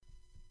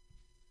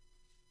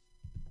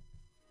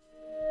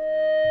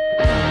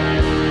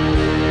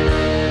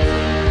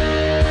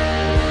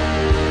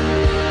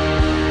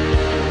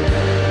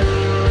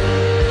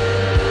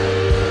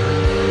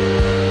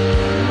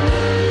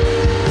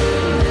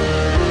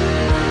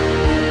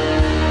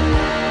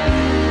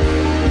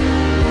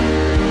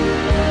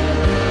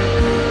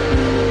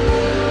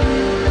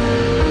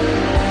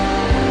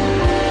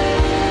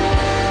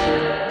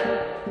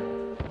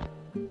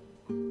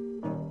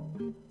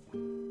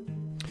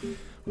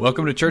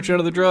Welcome to Church Out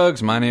of the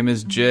Drugs. My name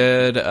is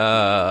Jed.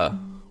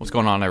 What's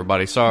going on,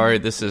 everybody? Sorry,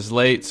 this is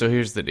late, so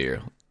here's the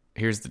deal.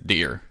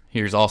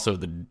 Here's also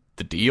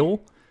the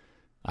deal.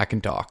 I can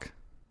talk.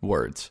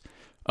 Words.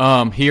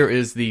 Here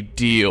is the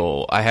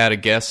deal. I had a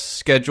guest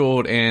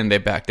scheduled, and they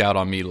backed out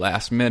on me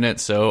last minute,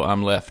 so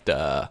I'm left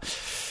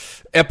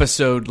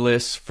episode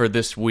list for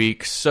this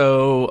week.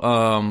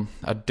 So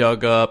I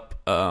dug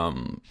up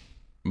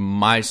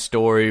my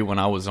story when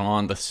I was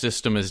on the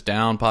System Is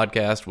Down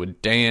podcast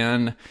with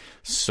Dan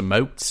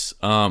Smotes.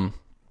 So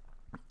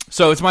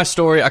it's my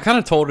story. I kind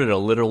of told it a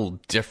little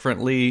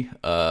differently.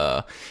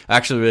 I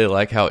actually really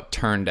like how it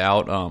turned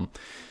out.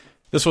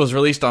 This was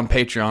released on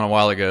Patreon a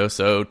while ago,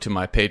 so to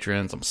my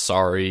patrons, I'm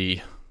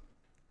sorry.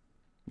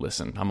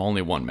 Listen, I'm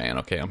only one man,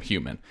 okay? I'm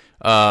human.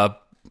 But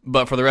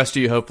for the rest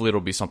of you, hopefully it'll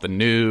be something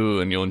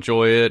new and you'll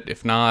enjoy it.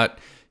 If not,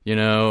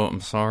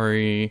 I'm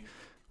sorry.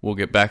 We'll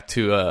get back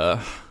to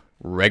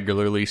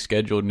regularly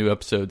scheduled new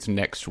episodes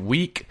next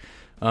week.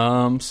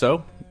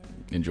 So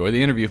enjoy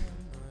the interview.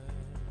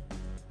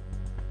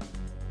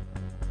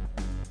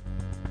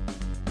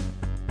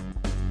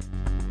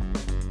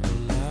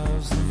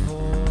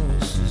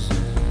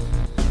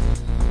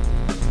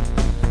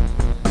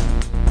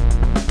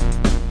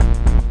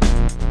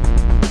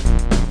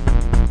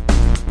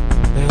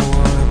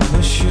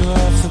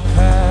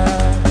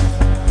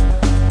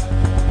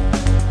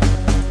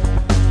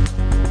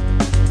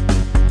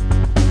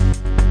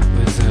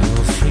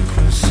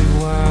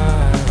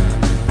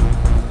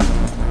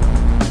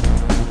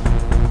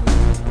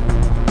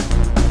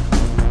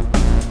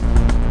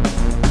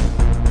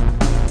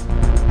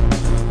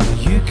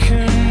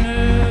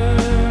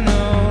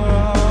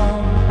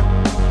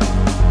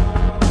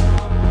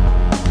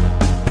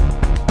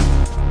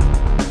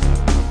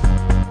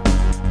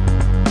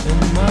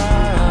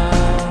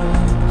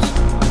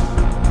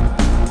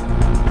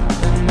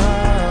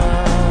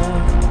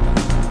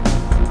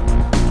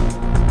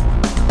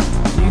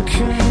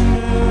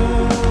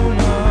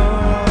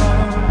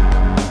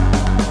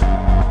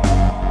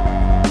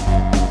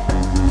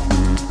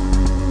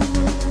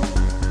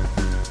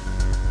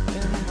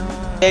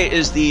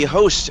 Is the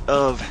host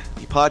of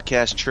the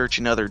podcast Church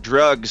and Other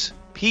Drugs,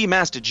 P.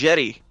 Master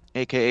Jetty,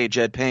 a.k.a.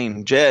 Jed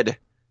Payne. Jed,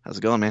 how's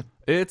it going, man?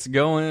 It's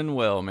going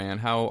well, man.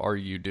 How are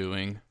you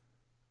doing?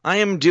 I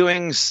am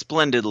doing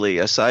splendidly,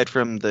 aside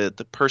from the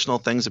personal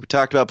things that we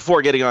talked about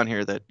before getting on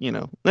here that,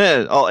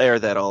 I'll air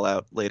that all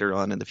out later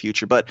on in the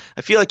future. But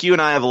I feel like you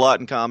and I have a lot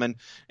in common,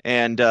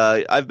 and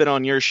I've been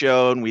on your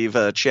show, and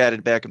we've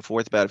chatted back and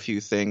forth about a few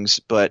things,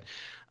 but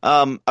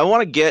I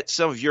want to get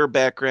some of your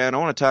background. I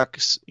want to talk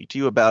to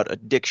you about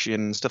addiction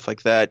and stuff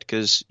like that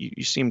because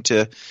you seem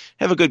to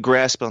have a good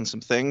grasp on some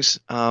things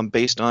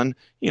based on,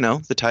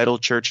 the title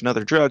Church and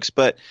Other Drugs.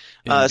 But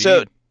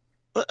so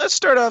let's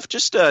start off.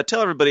 Just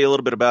tell everybody a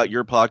little bit about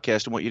your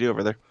podcast and what you do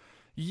over there.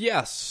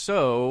 Yes.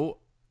 So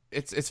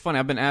it's funny.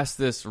 I've been asked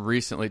this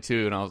recently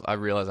too, and I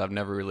realized I've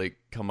never really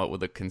come up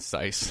with a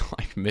concise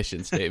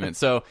mission statement.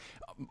 So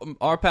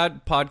our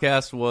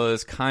podcast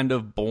was kind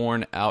of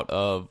born out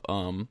of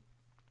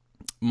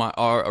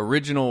our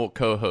original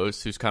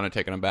co-host, who's kind of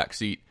taken a back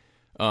seat.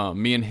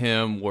 Me and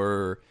him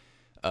were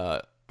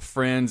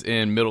friends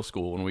in middle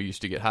school when we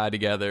used to get high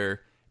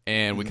together,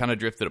 and we kind of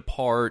drifted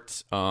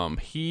apart.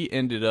 He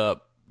ended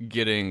up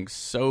getting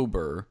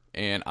sober,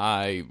 and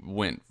I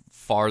went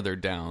farther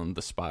down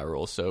the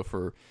spiral. So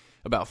for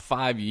about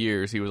 5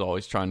 years, he was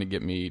always trying to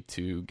get me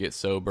to get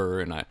sober,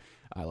 and I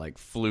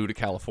flew to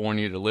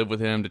California to live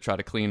with him to try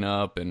to clean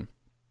up, and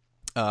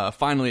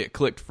finally it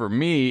clicked for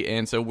me,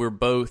 and so we're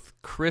both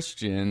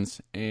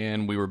Christians,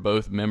 and we were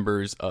both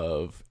members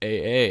of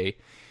AA,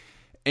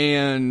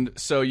 and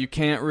so you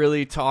can't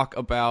really talk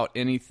about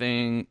any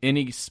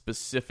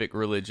specific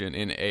religion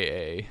in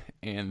AA,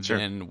 and Sure.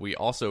 Then we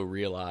also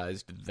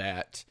realized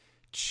that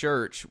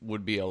church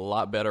would be a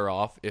lot better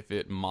off if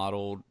it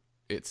modeled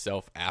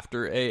itself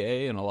after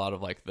AA, and a lot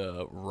of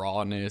the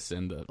rawness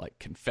and the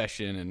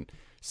confession and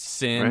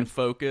sin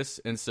focus,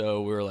 and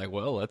so we were like,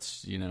 well,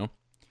 let's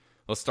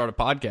start a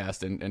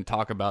podcast and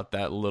talk about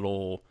that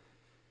little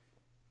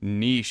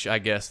niche, I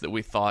guess, that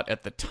we thought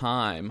at the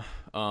time.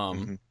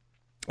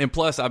 And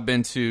plus, I've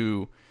been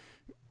to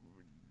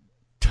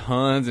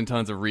tons and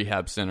tons of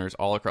rehab centers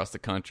all across the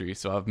country,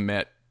 so I've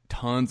met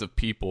tons of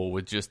people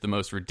with just the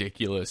most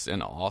ridiculous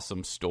and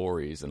awesome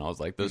stories, and I was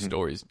like, those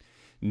stories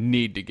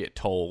need to get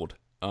told.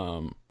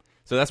 So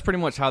that's pretty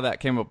much how that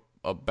came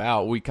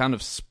about. We kind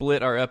of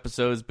split our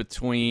episodes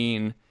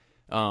between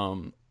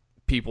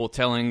people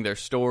telling their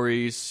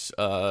stories.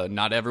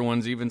 Not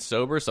everyone's even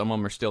sober. Some of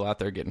them are still out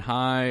there getting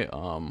high.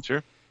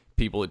 Sure.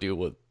 People that deal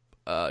with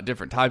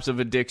different types of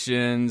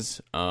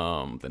addictions.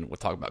 Then we'll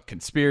talk about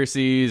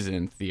conspiracies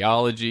and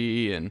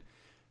theology. And,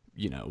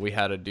 we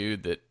had a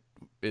dude that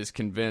is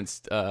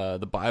convinced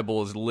the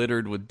Bible is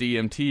littered with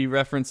DMT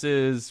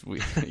references.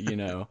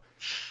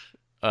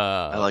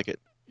 I like it.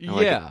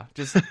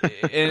 Just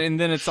and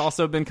then it's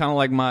also been kind of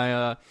like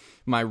my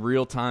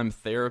real-time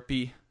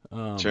therapy.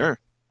 Sure.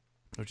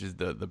 Which is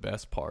the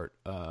best part.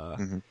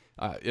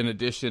 In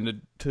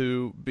addition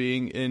to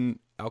being in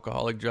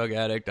alcoholic drug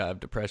addict. I have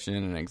depression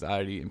and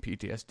anxiety and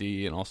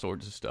PTSD and all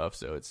sorts of stuff.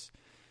 So it's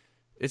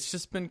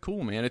just been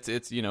cool, man.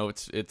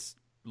 It's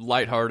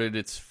lighthearted,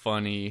 it's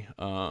funny,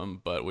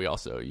 but we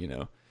also,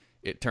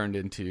 it turned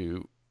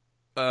into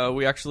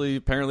we actually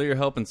apparently are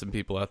helping some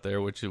people out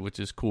there, which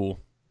is cool.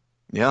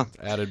 Yeah.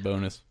 Added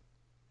bonus.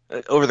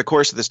 Over the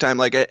course of this time,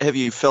 like, have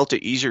you felt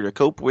it easier to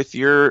cope with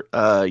your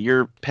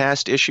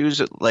past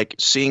issues? Like,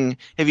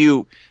 have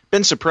you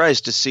been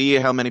surprised to see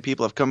how many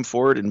people have come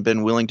forward and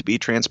been willing to be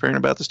transparent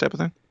about this type of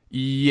thing?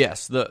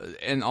 Yes.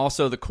 And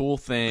also the cool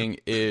thing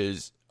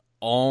is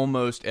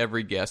almost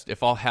every guest,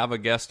 if I'll have a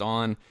guest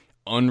on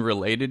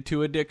unrelated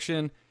to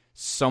addiction,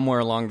 somewhere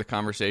along the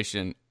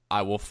conversation,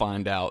 I will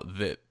find out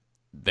that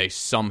they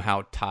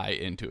somehow tie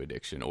into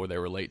addiction, or they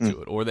relate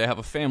to it, or they have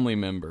a family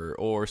member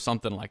or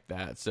something like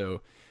that.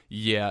 So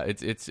yeah,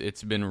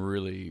 it's been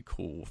really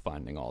cool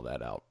finding all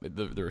that out.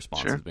 The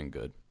response has been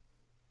good.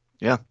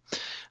 Yeah.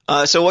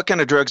 So what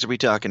kind of drugs are we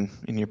talking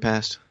in your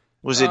past?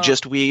 Was it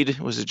just weed?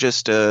 Was it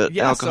just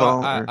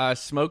alcohol? So I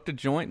smoked a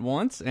joint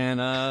once, and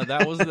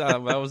that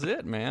was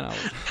it, man.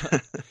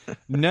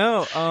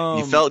 No.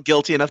 You felt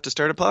guilty enough to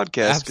start a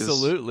podcast.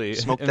 Absolutely.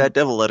 Smoked that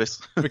devil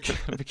lettuce.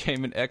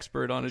 Became an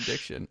expert on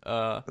addiction.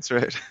 That's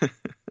right.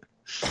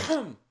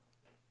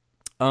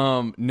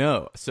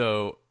 No.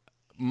 So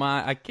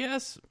I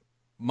guess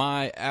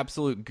my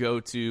absolute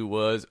go-to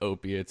was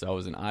opiates. I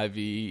was an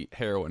IV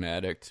heroin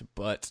addict,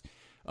 but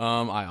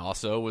I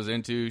also was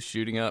into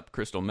shooting up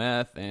crystal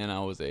meth, and I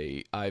was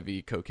a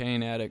IV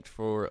cocaine addict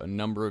for a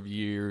number of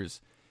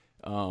years.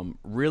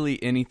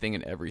 Really anything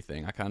and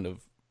everything. I kind of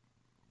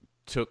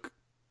took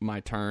my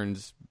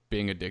turns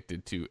being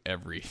addicted to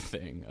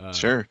everything.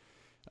 Sure.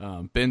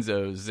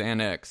 Benzos,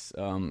 Xanax.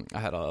 I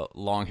had a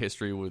long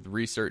history with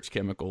research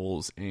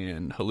chemicals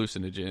and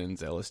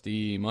hallucinogens,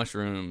 LSD,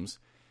 mushrooms.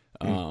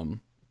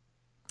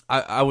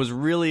 I was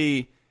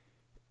really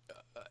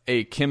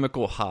a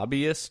chemical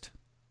hobbyist.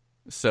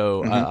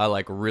 So I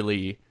like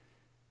really,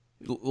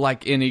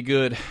 like any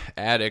good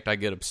addict, I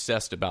get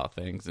obsessed about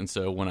things. And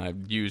so when I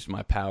used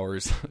my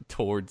powers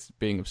towards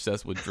being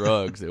obsessed with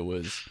drugs, it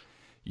was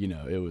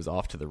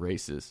off to the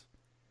races.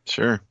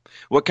 Sure.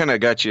 What kind of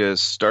got you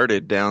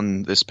started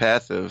down this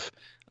path of,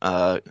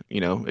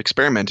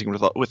 experimenting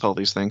with all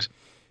these things?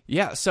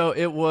 Yeah. So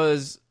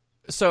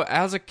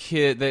as a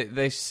kid,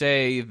 they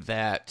say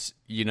that,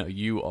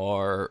 you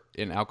are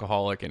an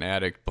alcoholic and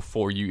addict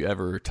before you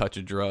ever touch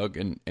a drug.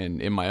 And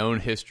in my own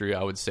history,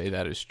 I would say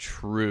that is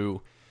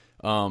true.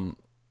 So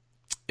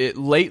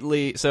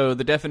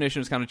the definition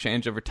has kind of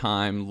changed over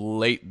time.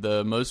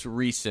 The most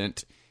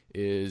recent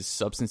is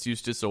substance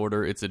use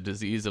disorder. It's a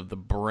disease of the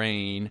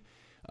brain,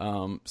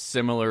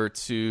 similar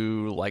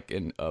to like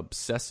an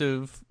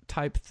obsessive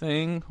type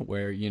thing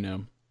where,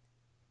 getting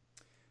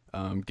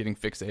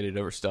fixated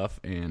over stuff.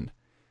 And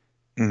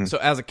so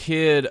as a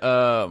kid,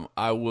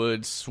 I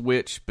would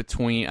switch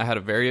between, I had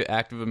a very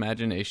active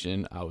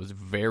imagination. I was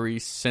very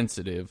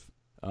sensitive,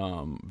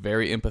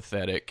 very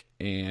empathetic,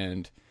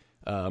 and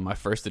my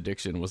first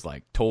addiction was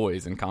like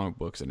toys and comic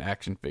books and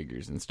action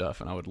figures and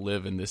stuff. And I would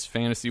live in this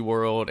fantasy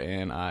world,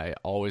 and I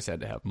always had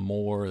to have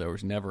more. There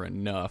was never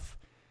enough.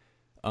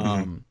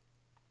 And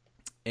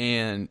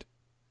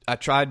I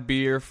tried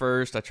beer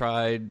first. I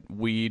tried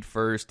weed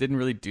first. Didn't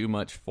really do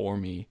much for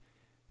me.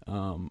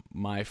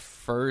 My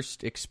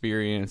first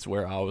experience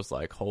where I was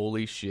like,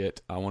 holy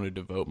shit, I want to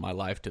devote my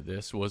life to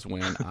this was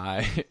when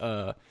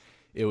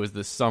it was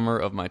the summer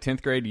of my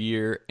 10th grade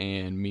year,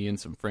 and me and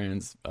some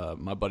friends,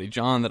 my buddy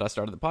John that I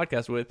started the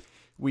podcast with,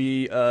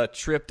 we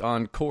tripped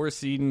on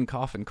Coricidin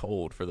Cough and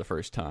Cold for the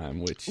first time,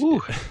 which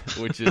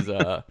is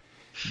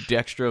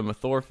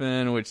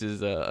dextromethorphan, which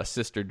is a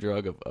sister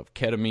drug of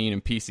ketamine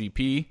and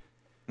PCP.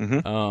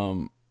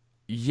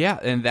 Yeah,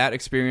 and that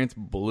experience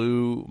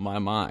blew my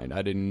mind.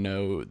 I didn't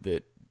know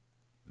that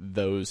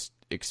those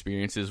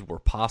experiences were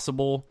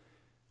possible.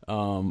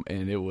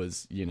 And it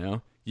was,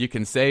 you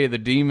can say the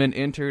demon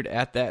entered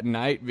at that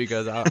night,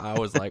 because I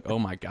was like, oh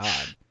my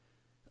God,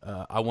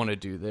 I want to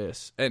do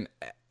this. And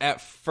at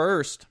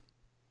first,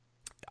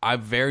 I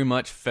very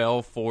much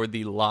fell for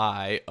the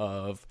lie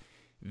of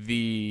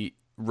the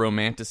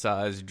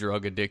romanticized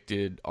drug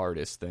addicted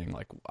artist thing.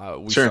 Like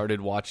we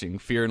started watching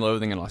Fear and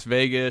Loathing in Las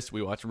Vegas.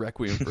 We watched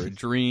Requiem for a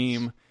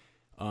Dream.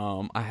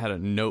 I had a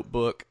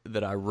notebook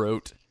that I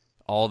wrote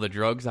all the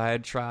drugs I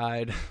had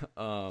tried.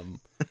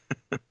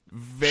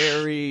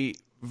 Very,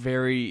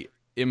 very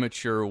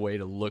immature way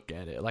to look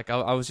at it. Like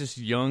I was just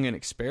young and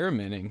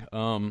experimenting.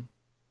 And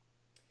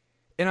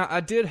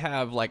I did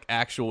have like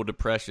actual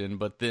depression,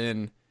 but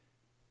then,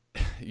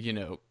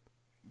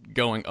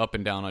 going up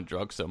and down on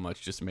drugs so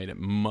much just made it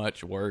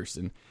much worse.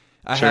 And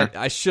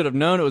I should have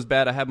known it was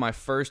bad. I had my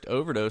first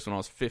overdose when I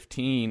was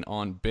 15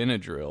 on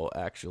Benadryl,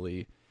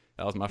 actually.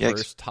 That was my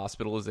first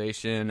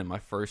hospitalization and my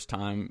first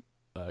time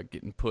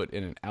getting put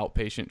in an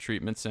outpatient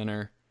treatment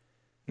center.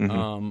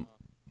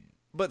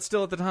 But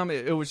still, at the time,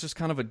 it was just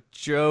kind of a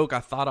joke. I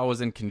thought I was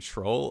in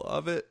control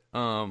of it.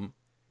 And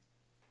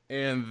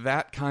And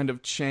that kind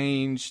of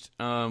changed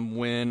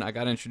when I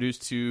got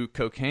introduced to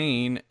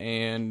cocaine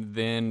and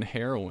then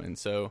heroin.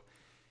 So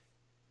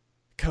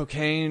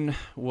cocaine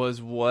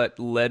was what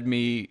led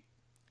me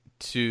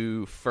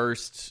to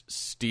first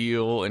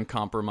steal and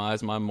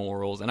compromise my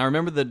morals. And I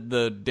remember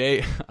the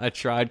day I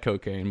tried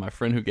cocaine, my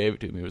friend who gave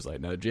it to me was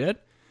like, "No, Jed,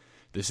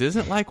 this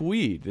isn't like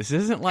weed. This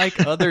isn't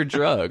like other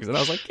drugs." And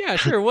I was like, "Yeah,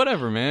 sure,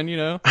 whatever, man, you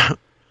know."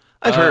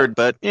 I've heard,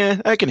 but yeah,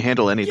 I can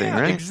handle anything,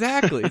 Yeah, right?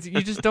 exactly.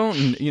 You just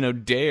don't,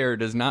 dare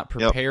does not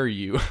prepare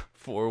you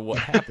for what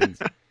happens.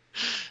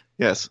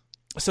 Yes.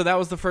 So that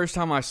was the first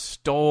time I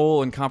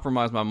stole and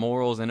compromised my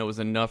morals, and it was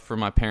enough for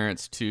my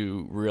parents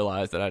to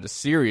realize that I had a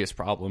serious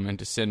problem and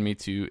to send me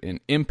to an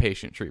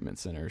inpatient treatment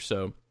center.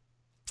 So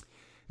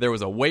there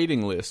was a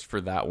waiting list for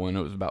that one.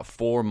 It was about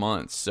 4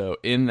 months. So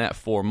in that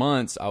 4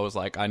 months, I was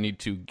like, I need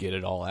to get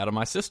it all out of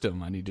my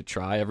system. I need to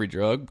try every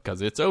drug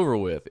because it's over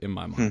with in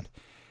my mind.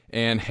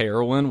 And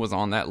heroin was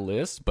on that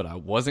list, but I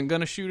wasn't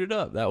going to shoot it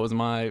up. That was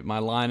my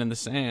line in the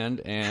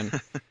sand.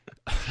 And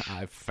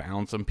I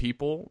found some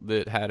people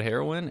that had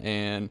heroin,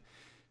 and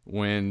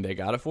when they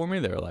got it for me,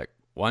 they were like,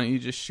 "Why don't you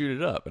just shoot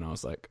it up?" And I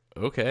was like,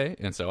 "Okay."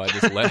 And so I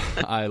just let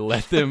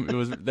them.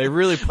 They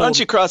really pulled. Once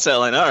you cross that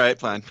line, all right,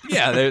 fine.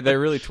 Yeah, they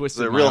really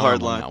twisted It's a real my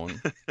hard arm on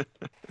line. that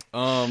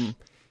one.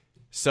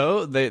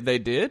 So they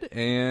did,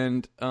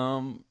 and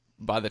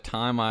by the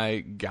time I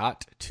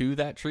got to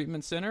that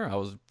treatment center, I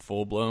was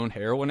full blown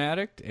heroin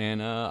addict,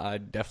 and I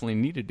definitely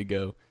needed to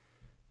go.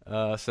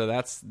 So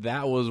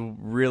that was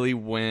really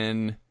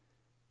when.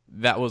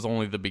 That was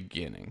only the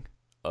beginning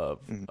of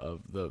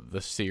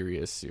the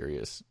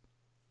serious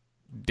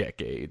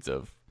decades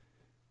of.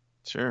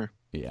 Sure.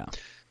 Yeah.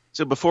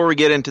 So before we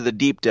get into the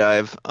deep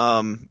dive,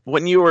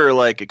 when you were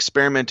like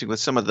experimenting with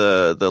some of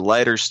the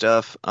lighter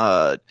stuff,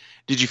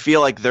 did you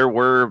feel like there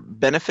were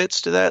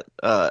benefits to that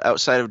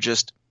outside of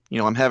just,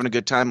 I'm having a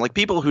good time? Like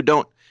people who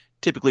don't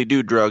typically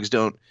do drugs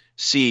don't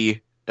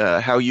see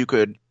how you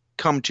could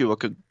come to a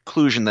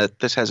conclusion that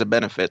this has a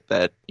benefit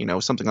that,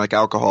 something like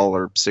alcohol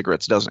or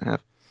cigarettes doesn't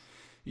have.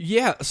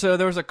 Yeah, so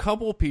there was a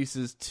couple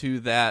pieces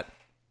to that.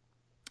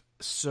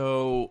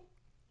 So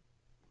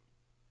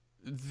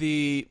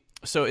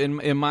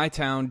in my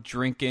town,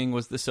 drinking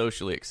was the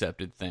socially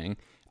accepted thing.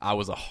 I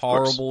was a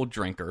horrible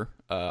drinker.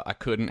 I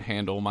couldn't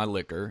handle my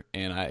liquor,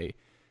 and I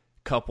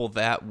couple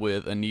that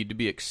with a need to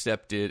be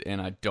accepted,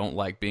 and I don't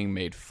like being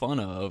made fun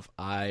of.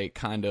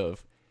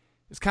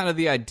 It's kind of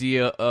the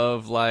idea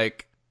of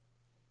like,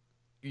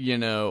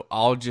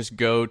 I'll just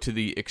go to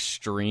the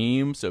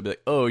extreme. So be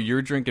like, "Oh,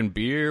 you're drinking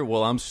beer?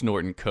 Well, I'm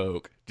snorting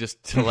coke,"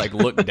 just to like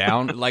look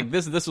down. Like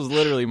this was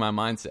literally my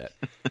mindset.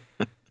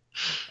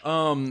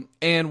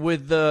 And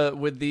with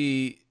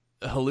the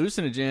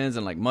hallucinogens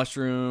and like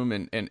mushroom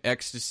and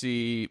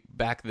ecstasy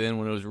back then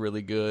when it was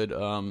really good,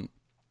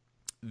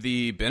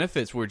 the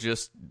benefits were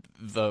just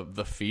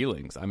the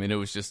feelings. I mean, it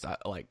was just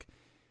like.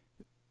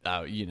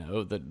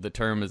 The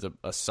term is a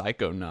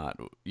psychonaut.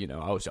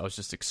 I was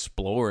just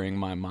exploring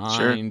my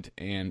mind. Sure.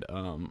 And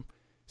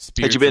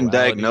Had you been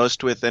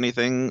diagnosed with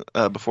anything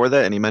before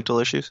that? Any mental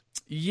issues?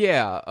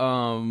 Yeah,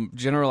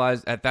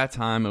 generalized at that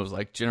time. It was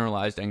like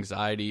generalized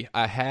anxiety.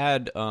 I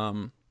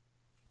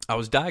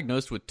was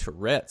diagnosed with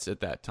Tourette's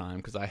at that time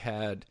because I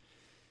had.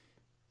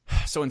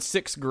 So in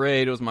 6th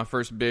grade, it was my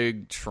first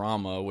big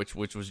trauma, which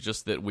was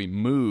just that we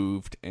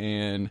moved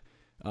and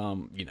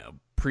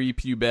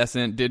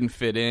prepubescent, didn't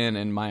fit in,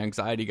 and my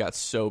anxiety got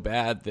so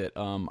bad that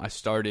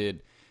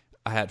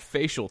I had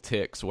facial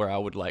tics where I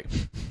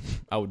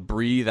would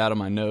breathe out of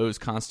my nose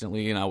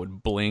constantly, and I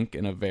would blink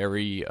in a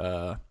very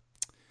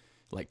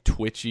like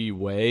twitchy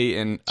way,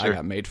 and sure. I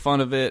got made fun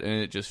of it,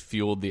 and it just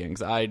fueled the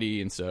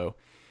anxiety, and so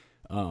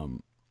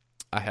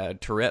I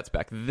had Tourette's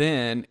back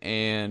then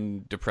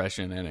and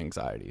depression and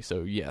anxiety.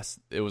 So yes,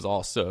 it was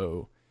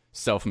also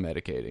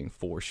self-medicating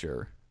for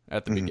sure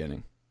at the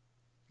beginning.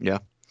 Yeah.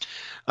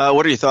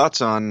 What are your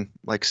thoughts on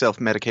like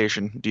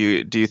self-medication? Do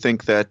you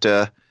think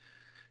that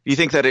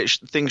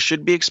things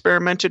should be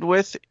experimented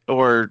with,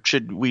 or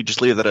should we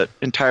just leave that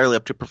entirely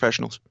up to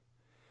professionals?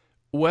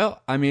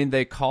 Well, I mean,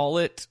 they call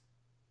it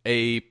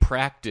a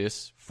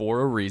practice for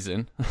a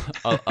reason.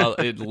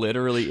 It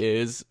literally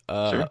is.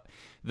 Sure.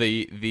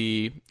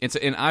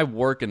 And I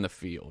work in the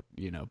field,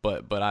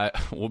 but I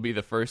will be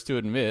the first to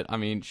admit. I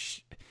mean.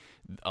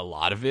 A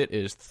lot of it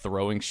is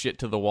throwing shit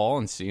to the wall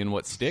and seeing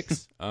what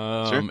sticks.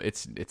 Sure.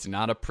 It's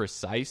not a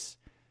precise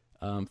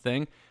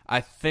thing.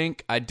 I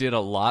think I did a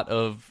lot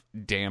of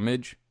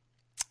damage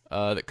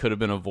that could have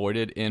been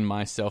avoided in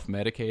my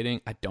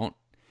self-medicating.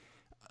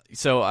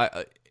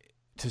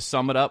 To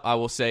sum it up, I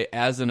will say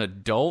as an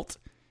adult,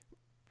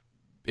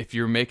 if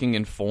you're making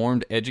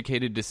informed,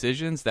 educated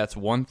decisions, that's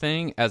one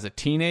thing. As a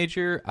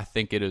teenager, I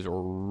think it is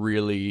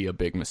really a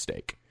big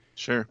mistake.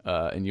 Sure.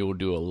 And you will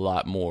do a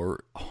lot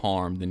more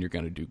harm than you're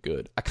going to do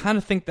good. I kind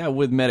of think that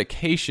with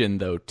medication,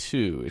 though,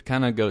 too. It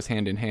kind of goes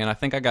hand in hand. I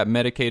think I got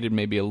medicated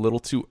maybe a little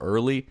too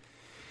early.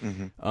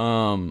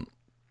 Mm-hmm.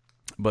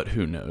 But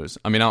who knows?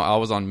 I mean, I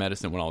was on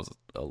medicine when I was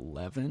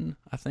 11,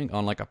 I think,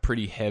 on like a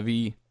pretty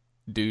heavy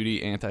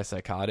duty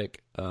antipsychotic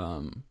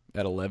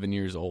at 11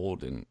 years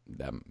old, and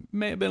that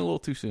may have been a little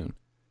too soon.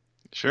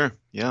 Sure.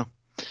 Yeah.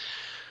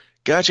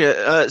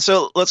 Gotcha.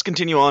 So let's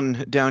continue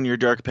on down your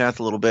dark path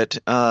a little bit.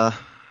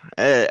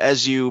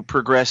 As you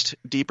progressed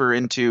deeper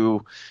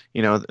into,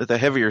 the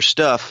heavier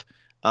stuff,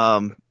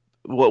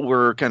 what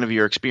were kind of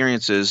your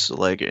experiences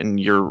like in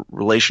your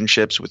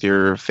relationships with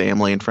your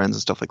family and friends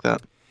and stuff like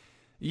that?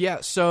 Yeah,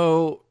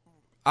 so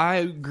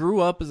I grew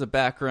up as a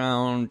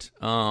background,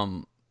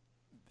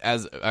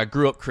 as I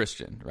grew up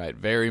Christian, right?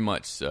 Very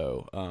much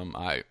so.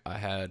 I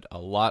had a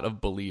lot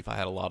of belief. I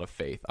had a lot of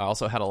faith. I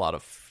also had a lot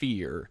of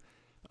fear.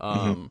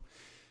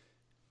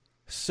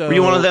 So were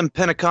you one of them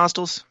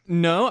Pentecostals?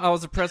 No, I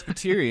was a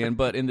Presbyterian,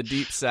 but in the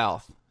deep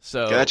South.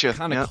 So gotcha.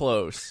 Kind of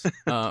close.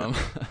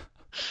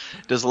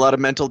 Does a lot of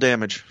mental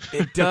damage.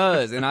 It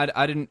does, and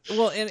I didn't.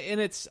 Well, and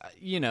it's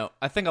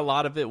I think a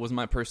lot of it was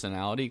my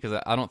personality,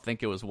 because I don't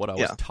think it was what I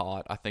was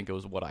taught. I think it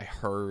was what I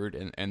heard,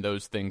 and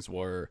those things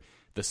were,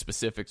 the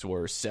specifics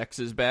were: sex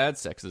is bad,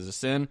 sex is a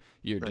sin.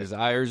 Your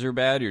desires are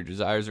bad, your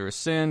desires are a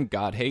sin.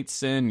 God hates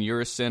sin.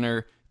 You're a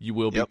sinner. You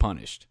will be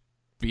punished.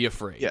 Be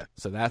afraid. Yeah.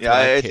 So that's what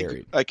I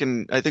carried. I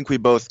think we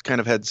both kind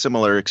of had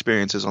similar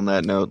experiences on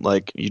that note.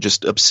 Like, you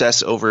just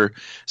obsess over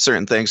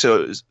certain things.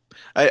 So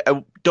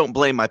I don't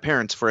blame my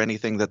parents for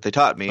anything that they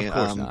taught me. Of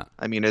course not.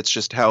 I mean, it's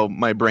just how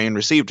my brain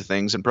received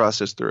things and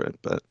processed through it.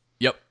 But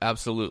yep,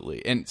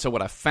 absolutely. And so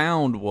what I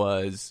found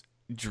was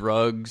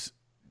drugs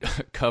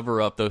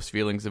cover up those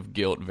feelings of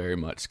guilt very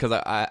much, because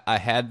I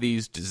had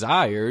these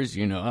desires.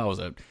 I was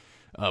a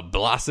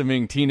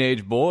blossoming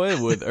teenage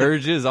boy with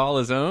urges all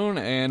his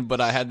own,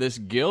 but I had this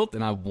guilt,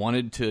 and I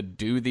wanted to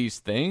do these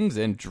things,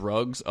 and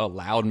drugs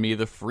allowed me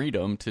the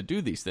freedom to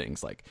do these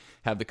things, like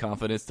have the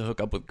confidence to hook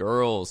up with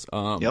girls.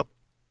 Yep.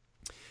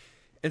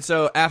 And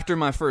so after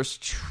my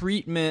first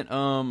treatment,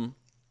 and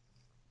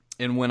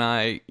when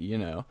I,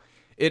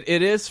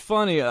 it is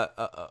funny,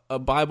 a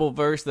Bible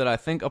verse that I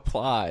think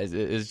applies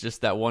is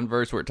just that one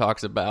verse where it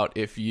talks about,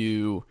 if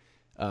you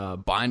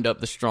bind up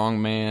the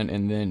strong man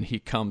and then he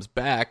comes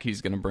back,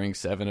 he's going to bring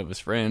 7 of his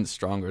friends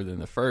stronger than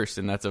the first.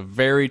 And that's a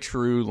very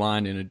true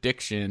line in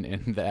addiction,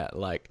 in that,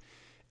 like,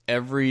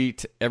 every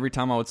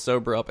time I would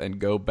sober up and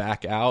go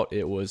back out,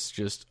 it was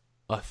just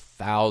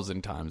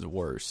 1,000 times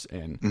worse.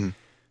 And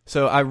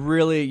so I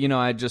really,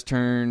 I just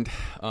turned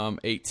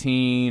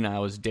 18. I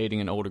was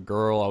dating an older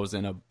girl. I was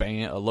in a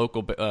band, a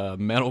local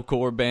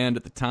metalcore band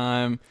at the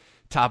time,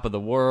 top of the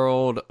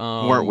world.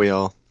 Weren't we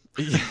all?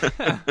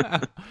 Yeah.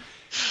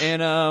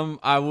 And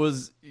I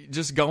was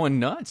just going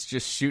nuts,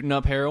 just shooting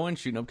up heroin,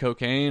 shooting up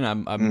cocaine.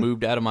 I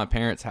moved out of my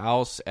parents'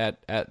 house at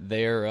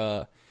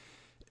their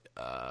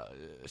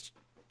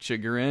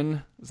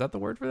chagrin. Is that the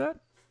word for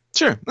that?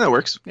 Sure, that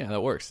works. Yeah,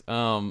 that works.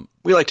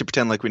 We like to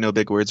pretend like we know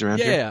big words around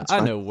here. Yeah, I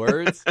know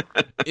words,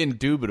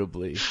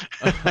 indubitably.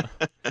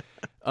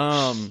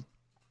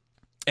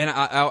 And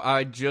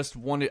I just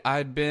wanted,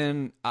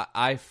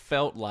 I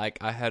felt like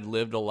I had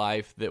lived a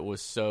life that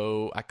was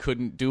so, I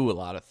couldn't do a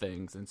lot of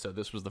things. And so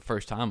this was the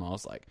first time I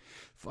was like,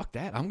 fuck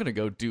that. I'm going to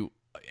go do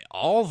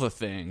all the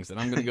things, and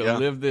I'm going to go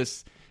live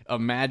this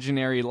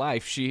imaginary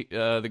life.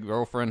 The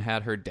girlfriend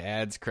had her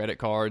dad's credit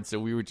card. So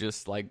we were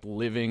just like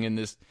living in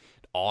this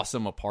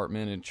awesome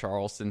apartment in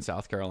Charleston,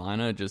 South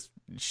Carolina, just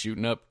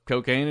shooting up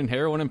cocaine and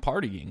heroin and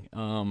partying.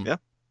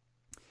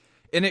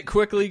 And it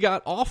quickly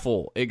got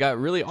awful. It got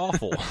really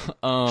awful.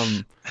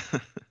 And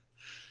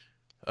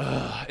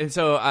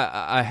so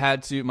I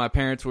had to, my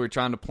parents were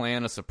trying to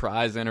plan a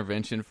surprise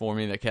intervention for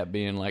me that kept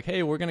being like,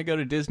 hey, we're going to go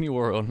to Disney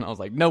World. And I was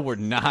like, no, we're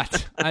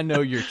not. I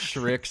know your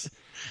tricks.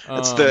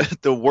 It's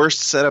the worst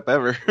setup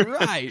ever.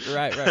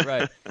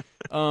 Right.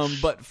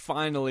 But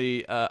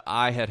finally,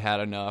 I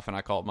had enough, and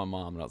I called my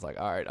mom, and I was like,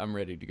 all right, I'm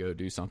ready to go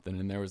do something.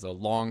 And there was a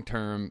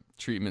long-term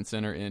treatment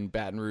center in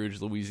Baton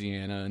Rouge,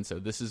 Louisiana. And so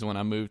this is when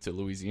I moved to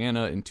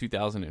Louisiana in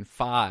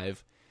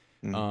 2005.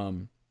 So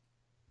I'm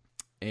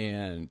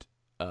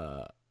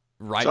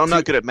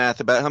not good at math.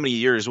 About how many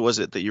years was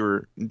it that you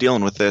were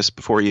dealing with this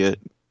before you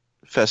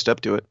fessed up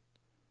to it?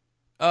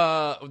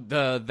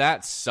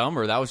 That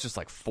summer, that was just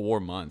like 4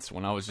 months,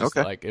 when I was just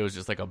like, it was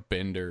just like a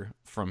bender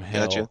from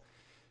hell.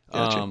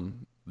 Gotcha.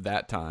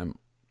 That time.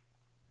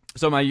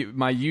 So my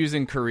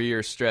using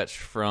career stretched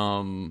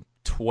from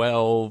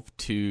 12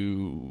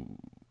 to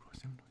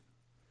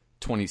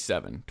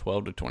 27.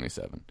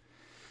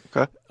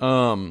 Okay.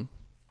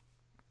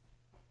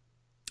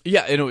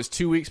 Yeah, and it was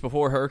 2 weeks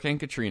before Hurricane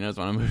Katrina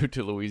when I moved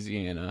to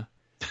Louisiana.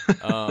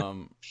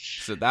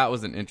 So that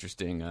was an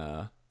interesting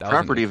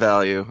property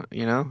value,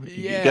 Yeah.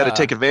 You got to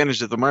take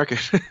advantage of the market.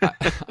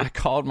 I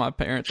called my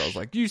parents. I was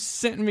like, you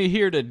sent me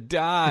here to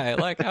die.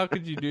 Like, how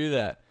could you do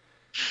that?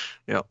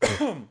 Yeah.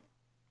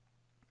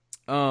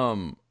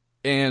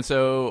 And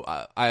so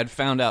I had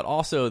found out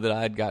also that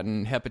I had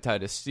gotten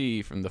hepatitis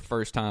C from the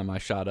first time I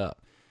shot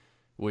up,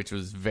 which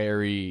was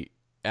very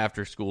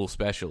after school,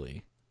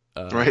 especially.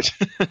 Right.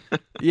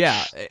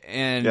 Yeah.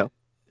 And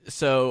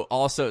so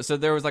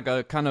there was like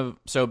a kind of,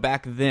 so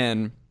back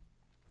then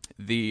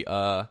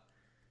the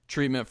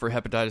treatment for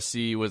hepatitis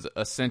C was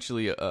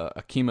essentially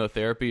a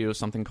chemotherapy. It was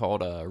something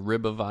called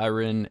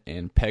ribavirin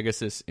and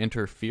Pegasus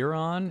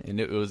interferon, and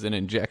it was an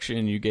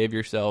injection you gave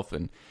yourself,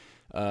 and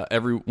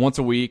once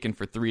a week, and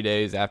for 3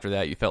 days after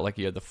that, you felt like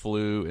you had the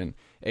flu. And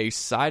a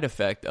side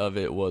effect of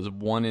it was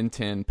 1 in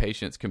 10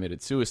 patients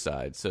committed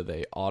suicide. So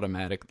they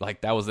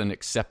that was an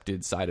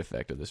accepted side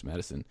effect of this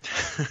medicine.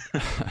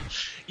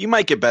 You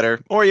might get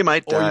better, or you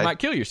might die. Or you might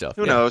kill yourself.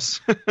 Who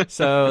knows?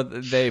 So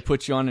they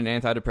put you on an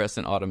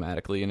antidepressant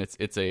automatically, and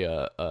it's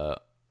a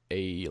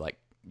like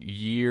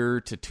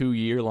year to 2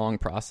 year long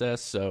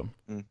process. So,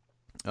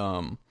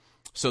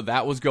 so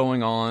that was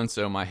going on.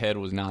 So my head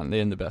was not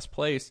in the best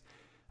place.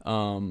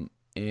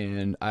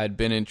 And I'd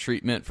been in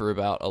treatment for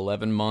about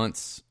 11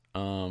 months.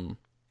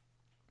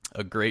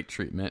 A great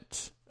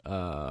treatment.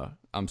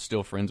 I'm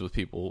still friends with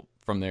people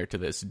from there to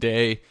this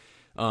day.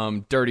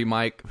 Dirty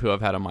Mike, who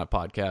I've had on my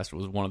podcast,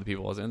 was one of the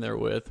people I was in there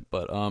with.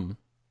 But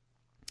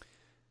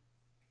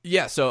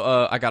yeah,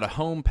 so I got a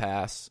home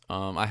pass.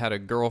 I had a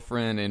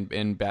girlfriend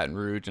in Baton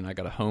Rouge, and I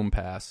got a home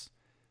pass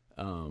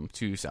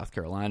to South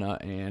Carolina,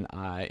 and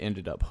I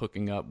ended up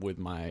hooking up with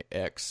my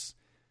ex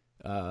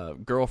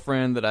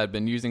girlfriend that I'd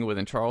been using with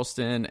in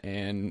Charleston,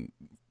 and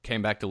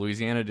came back to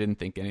Louisiana, didn't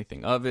think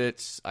anything of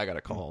it. I got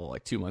a call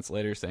like 2 months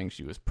later saying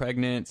she was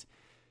pregnant.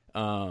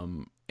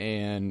 And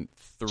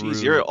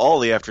Jeez, you're all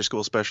the after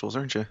school specials,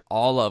 aren't you?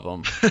 All of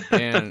them.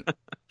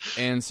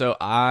 And so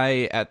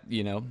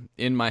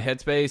in my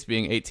headspace,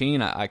 being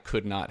 18, I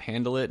could not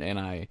handle it, and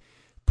I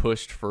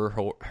pushed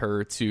for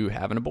her to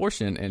have an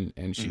abortion,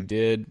 and she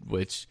did,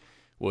 which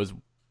was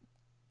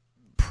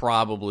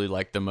probably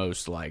like the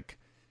most like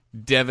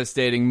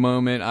devastating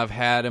moment I've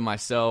had in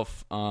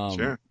myself.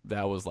 Sure.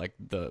 That was like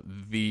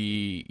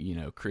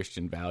the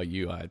Christian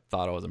value. I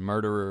thought I was a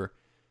murderer.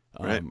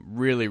 Right.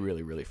 Really,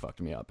 really, really fucked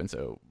me up. And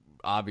so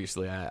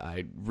obviously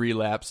I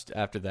relapsed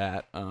after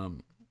that.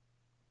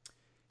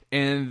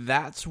 And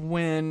that's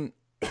when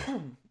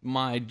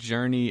my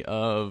journey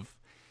of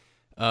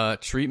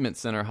treatment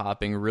center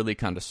hopping really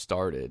kind of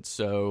started.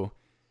 So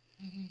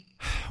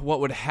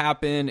what would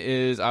happen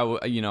is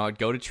I'd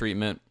go to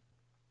treatment.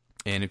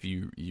 And if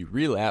you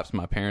relapse,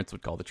 my parents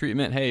would call the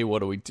treatment, hey, what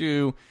do we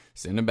do?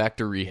 Send them back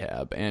to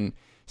rehab. And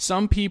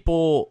some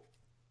people,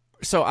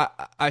 so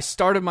I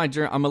started my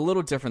journey. I'm a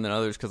little different than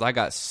others because I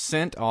got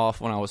sent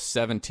off when I was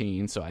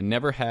 17. So I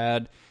never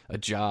had a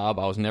job.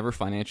 I was never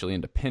financially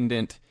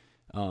independent,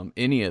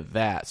 any of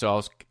that. So I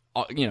was,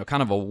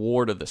 kind of a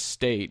ward of the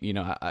state.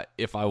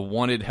 If I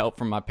wanted help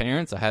from my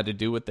parents, I had to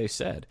do what they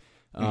said.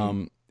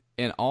 And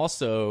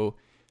also,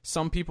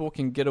 some people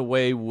can get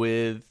away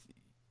with,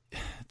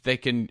 they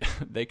can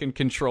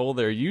control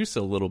their use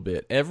a little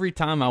bit. Every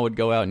time I would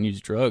go out and use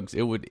drugs,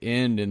 it would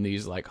end in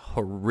these like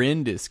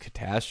horrendous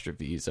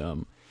catastrophes.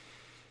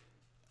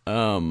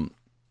 The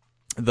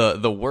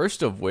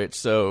worst of which,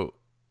 so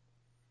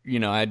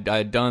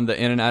I'd done the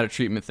in and out of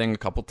treatment thing a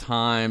couple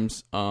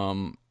times,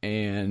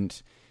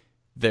 and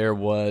there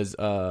was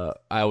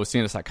I was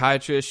seeing a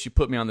psychiatrist. She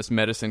put me on this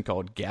medicine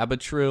called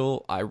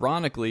Gabatril,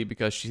 ironically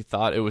because she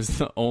thought it was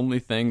the only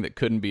thing that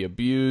couldn't be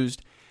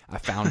abused. I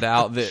found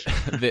out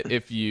that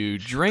if you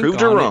drink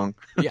proved on her it, wrong.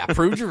 Yeah,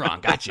 proved you wrong.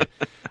 Gotcha.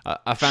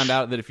 I found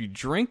out that if you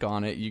drink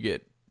on it, you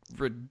get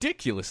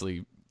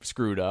ridiculously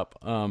screwed up.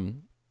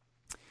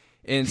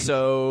 And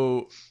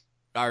so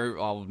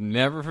I'll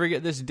never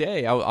forget this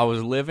day. I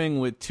was living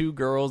with two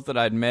girls that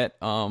I'd met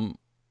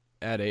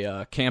at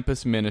a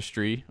campus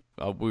ministry.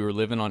 We were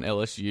living on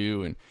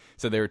LSU, and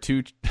so they were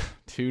two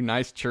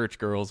nice church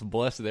girls.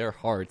 Bless their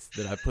hearts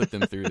that I put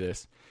them through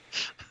this.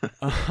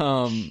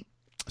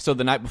 So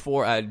the night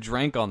before, I had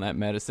drank on that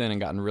medicine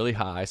and gotten really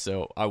high,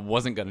 so I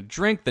wasn't going to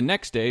drink the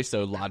next day,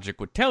 so logic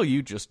would tell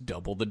you just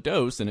double the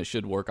dose and it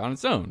should work on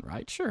its own,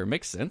 right? Sure,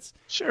 makes sense.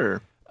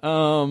 Sure.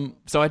 So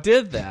I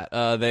did that.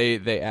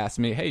 They asked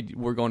me, hey,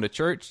 we're going to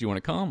church. Do you want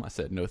to come? I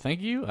said, no,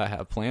 thank you. I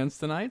have plans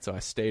tonight, so I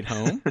stayed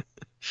home.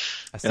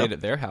 I stayed at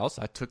their house.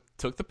 I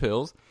took the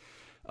pills.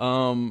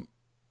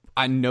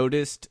 I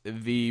noticed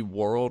the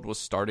world was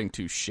starting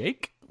to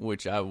shake,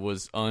 which I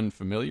was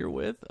unfamiliar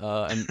with.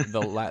 And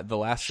the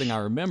last thing I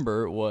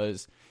remember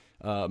was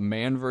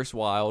Man vs.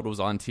 Wild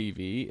was on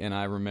TV, and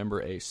I remember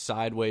a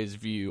sideways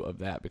view of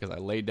that because I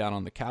laid down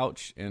on the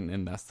couch,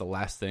 and that's the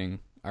last thing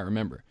I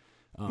remember.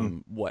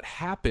 What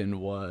happened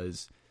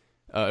was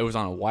it was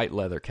on a white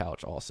leather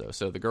couch also.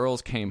 So the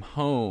girls came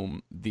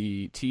home.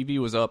 The TV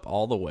was up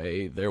all the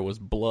way. There was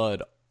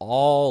blood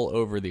all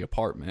over the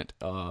apartment.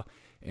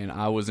 And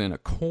I was in a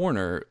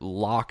corner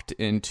locked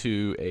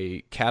into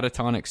a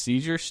catatonic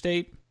seizure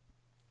state.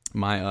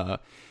 My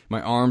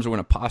arms were in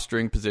a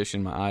posturing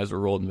position. My eyes were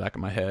rolled in the back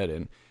of my head,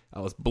 and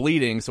I was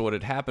bleeding. So what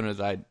had happened is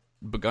I'd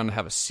begun to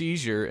have a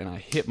seizure, and I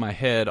hit my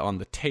head on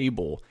the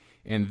table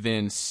and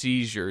then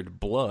seizured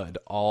blood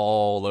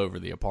all over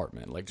the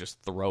apartment, like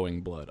just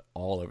throwing blood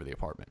all over the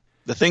apartment.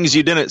 The things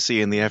you didn't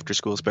see in the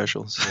after-school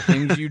specials. The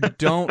things you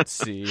don't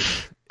see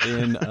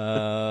in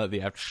the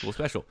after-school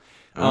special.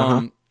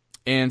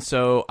 And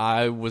so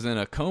I was in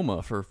a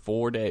coma for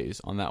 4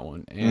 days on that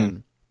one.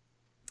 And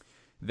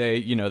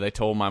they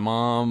told my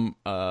mom,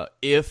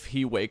 if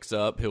he wakes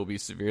up, he'll be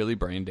severely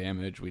brain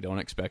damaged. We don't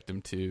expect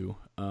him to.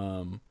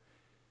 So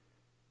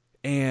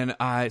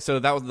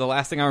that was the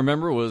last thing I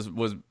remember was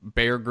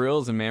Bear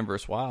Grylls and Man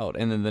vs. Wild.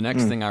 And then the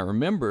next thing I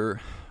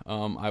remember,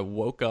 I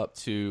woke up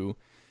to,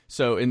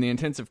 so in the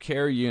intensive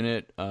care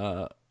unit,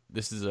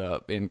 this is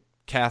in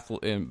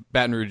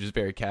Baton Rouge is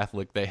very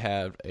Catholic. They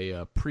have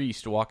a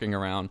priest walking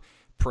around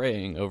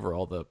praying over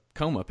all the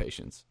coma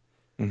patients.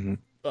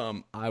 Mm-hmm.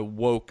 I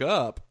woke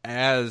up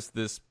as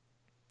this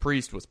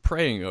priest was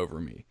praying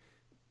over me,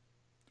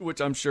 which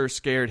I'm sure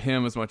scared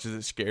him as much as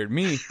it scared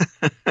me.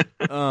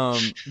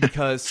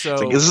 Because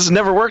so this has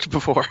never worked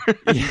before.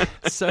 Yeah,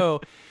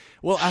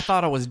 well, I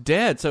thought I was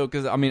dead. So,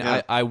 because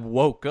I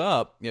woke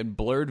up in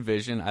blurred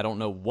vision. I don't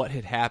know what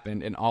had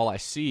happened, and all I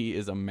see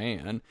is a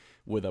man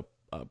with a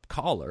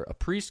collar, a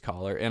priest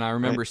collar, and I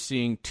remember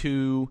seeing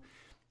two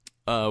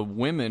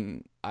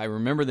women. I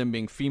remember them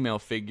being female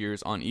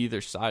figures on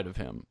either side of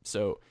him.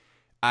 So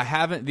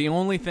the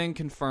only thing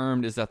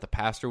confirmed is that the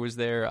pastor was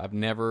there. I've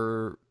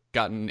never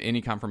gotten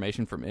any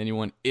confirmation from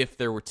anyone if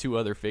there were two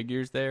other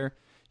figures there.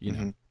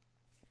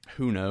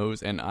 Who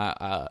knows? And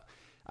I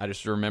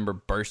just remember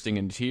bursting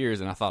into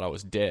tears, and I thought I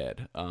was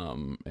dead.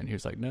 And he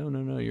was like,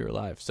 no, you're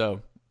alive.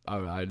 So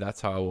that's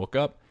how I woke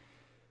up.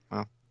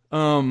 Wow.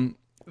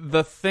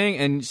 The thing,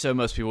 and so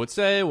most people would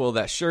say,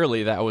 well,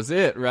 surely that was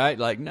it, right?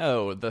 Like,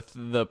 no,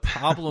 the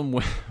problem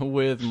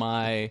with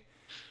my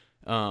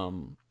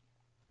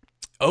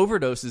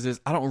overdoses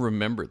is I don't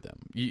remember them.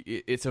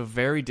 It's a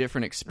very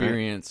different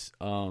experience.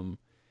 Right.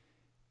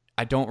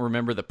 I don't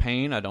remember the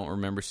pain. I don't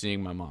remember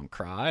seeing my mom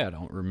cry. I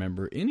don't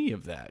remember any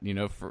of that.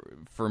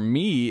 For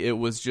me, it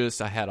was just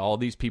I had all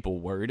these people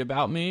worried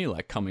about me,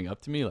 like coming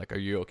up to me, like, "Are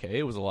you okay?"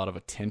 It was a lot of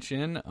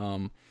attention.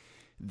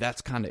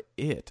 That's kind of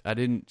it. I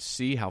didn't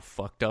see how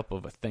fucked up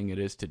of a thing it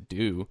is to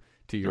do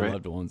to your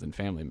loved ones and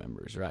family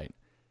members, right?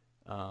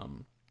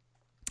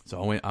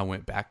 So I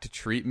went back to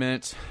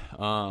treatment.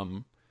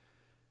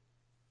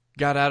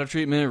 Got out of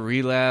treatment,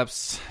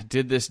 relapsed,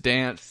 did this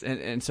dance,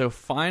 and so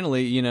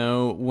finally,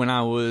 when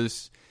I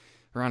was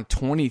around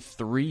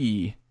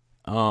 23,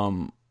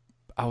 I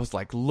was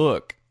like,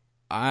 look,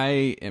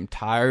 I am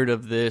tired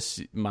of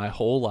this. My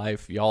whole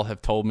life, y'all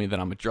have told me that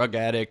I'm a drug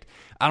addict.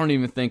 I don't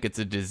even think it's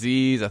a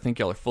disease. I think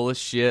y'all are full of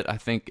shit. I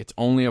think it's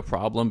only a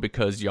problem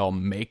because y'all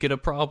make it a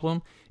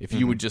problem. If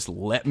you would just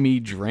let me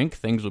drink,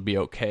 things would be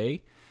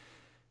okay.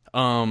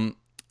 I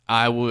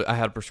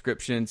had a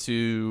prescription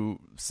to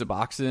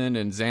Suboxone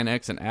and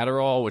Xanax and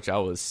Adderall, which I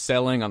was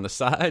selling on the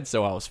side,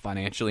 so I was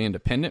financially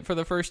independent for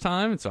the first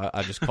time. And so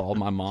I just called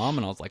my mom,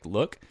 and I was like,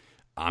 look,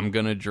 I'm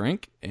going to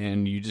drink,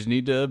 and you just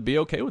need to be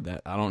okay with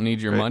that. I don't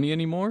need your money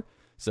anymore.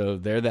 So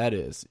there that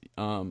is.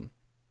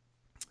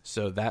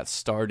 So that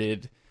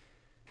started...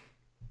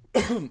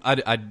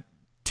 I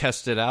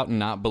tested out and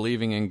not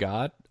believing in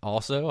God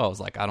also. I was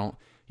like,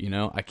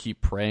 I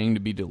keep praying to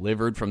be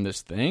delivered from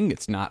this thing.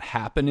 It's not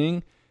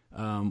happening.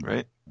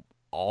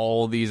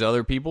 All these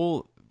other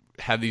people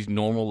have these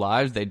normal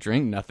lives. They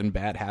drink. Nothing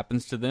bad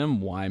happens to them.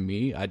 Why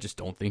me? I just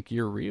don't think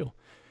you're real.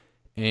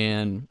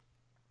 And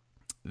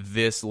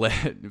this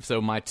led...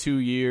 So my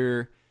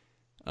 2-year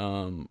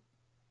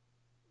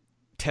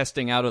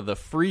testing out of the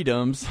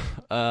freedoms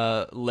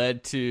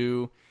led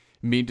to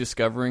me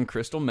discovering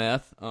crystal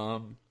meth.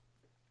 So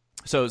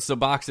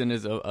Suboxone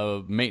is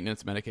a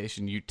maintenance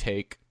medication you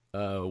take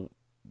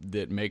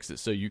that makes it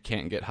so you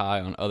can't get high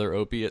on other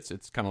opiates.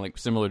 It's kind of like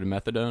similar to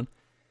methadone.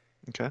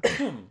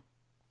 Okay.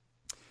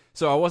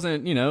 So I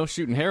wasn't,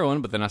 shooting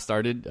heroin, but then I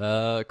started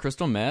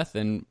crystal meth,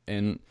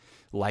 and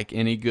like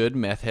any good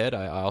meth head,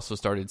 I also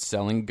started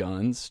selling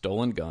guns,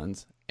 stolen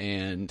guns.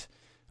 And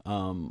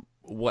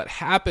what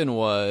happened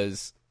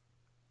was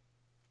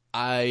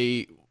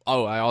I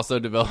also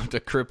developed a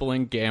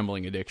crippling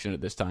gambling addiction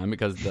at this time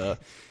because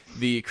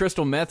the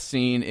crystal meth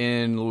scene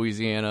in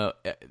Louisiana,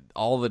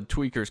 all the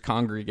tweakers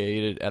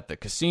congregated at the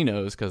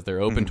casinos because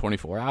they're open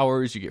 24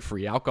 hours. You get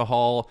free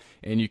alcohol,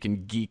 and you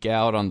can geek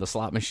out on the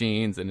slot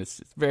machines, and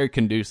it's very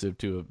conducive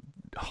to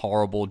a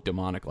horrible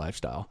demonic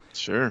lifestyle.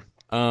 Sure.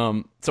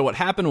 So what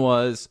happened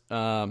was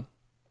I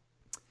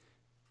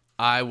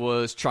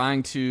was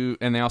trying to,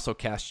 and they also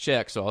cash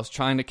checks, so I was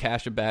trying to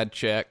cash a bad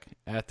check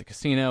at the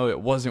casino. It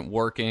wasn't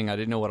working. I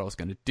didn't know what I was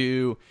going to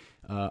do.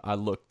 I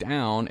looked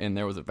down, and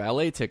there was a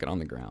valet ticket on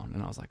the ground,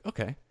 and I was like,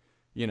 okay,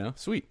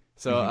 sweet.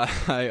 So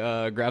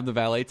I grabbed the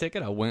valet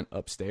ticket. I went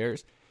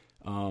upstairs.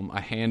 I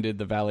handed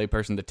the valet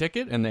person the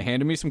ticket, and they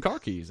handed me some car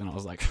keys, and I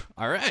was like,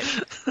 all right,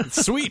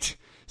 sweet.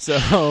 So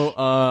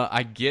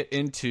I get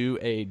into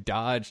a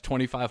Dodge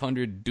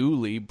 2500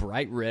 dually,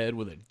 bright red,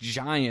 with a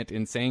giant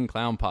Insane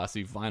Clown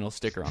Posse vinyl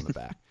sticker on the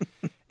back.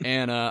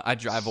 And I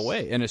drive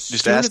away. And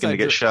just asking to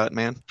get shot,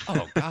 man.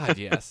 Oh, God,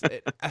 yes.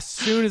 As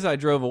soon as I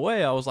drove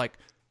away, I was like,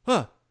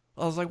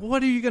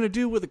 what are you going to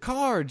do with the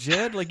car,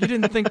 Jed? Like, you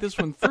didn't think this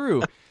one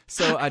through.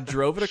 So I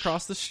drove it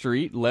across the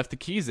street, left the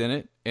keys in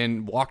it,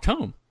 and walked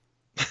home.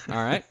 All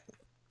right?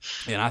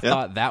 And I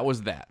thought that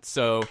was that.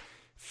 So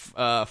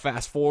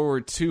Fast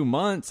forward 2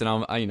 months,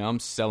 and I'm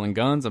selling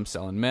guns, I'm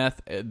selling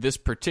meth. This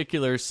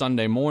particular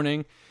Sunday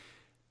morning,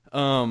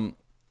 I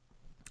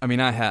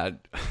had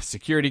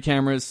security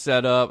cameras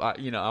set up.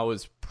 I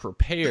was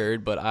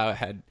prepared, but I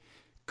had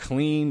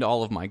cleaned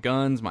all of my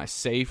guns. My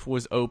safe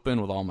was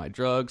open with all my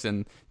drugs,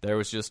 and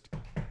there's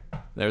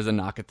a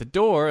knock at the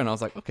door, and I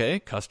was like, okay,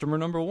 customer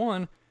number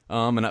one.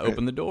 And I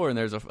opened the door, and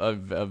there's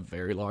a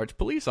very large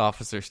police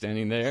officer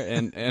standing there,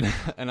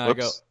 and I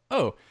go,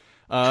 oh.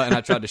 And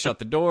I tried to shut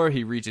the door.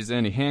 He reaches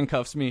in, he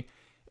handcuffs me,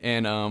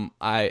 and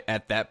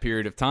at that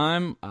period of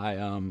time,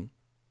 I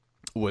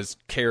was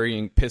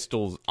carrying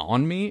pistols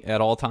on me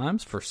at all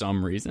times for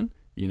some reason,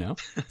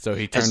 So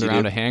he turned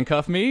around to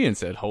handcuff me and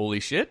said,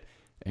 "Holy shit!"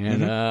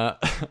 And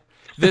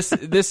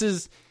this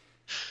is,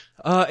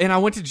 and I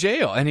went to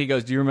jail. And he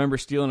goes, "Do you remember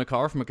stealing a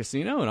car from a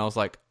casino?" And I was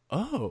like,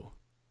 "Oh,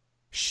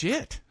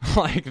 shit!"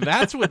 Like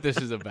that's what this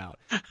is about.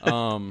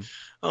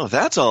 Oh,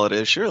 that's all it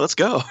is. Sure, let's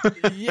go.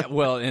 Yeah,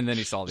 well, and then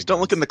he saw the Just don't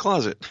look in the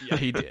closet. Yeah,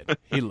 he did.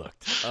 He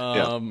looked.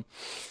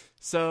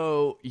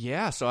 So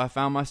I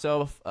found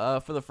myself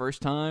for the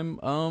first time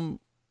I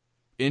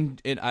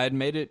had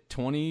made it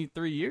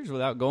 23 years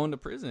without going to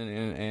prison,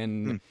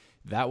 and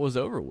that was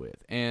over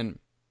with. And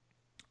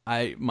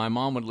my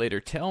mom would later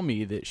tell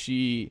me that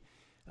she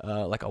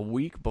like a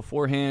week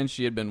beforehand,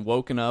 she had been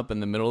woken up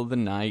in the middle of the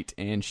night,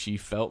 and she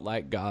felt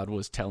like God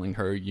was telling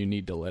her, "You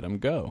need to let him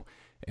go."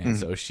 And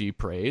so she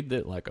prayed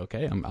that, like,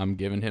 okay, I'm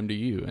giving him to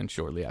you. And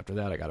shortly after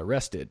that, I got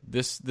arrested.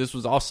 This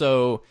was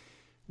also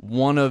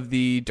one of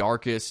the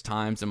darkest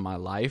times in my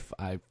life.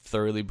 I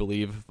thoroughly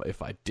believe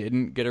if I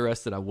didn't get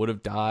arrested, I would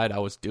have died. I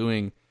was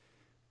doing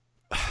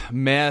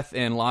meth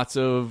and lots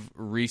of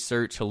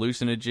research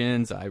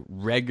hallucinogens. I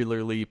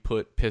regularly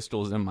put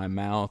pistols in my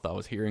mouth. I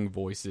was hearing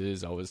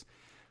voices. I was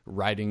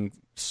writing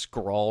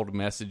scrawled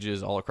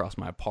messages all across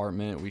my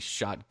apartment. We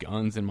shot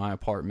guns in my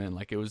apartment.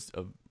 Like, it was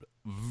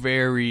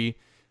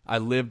I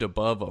lived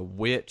above a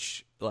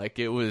witch. Like,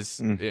 it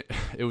was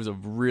it was a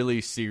really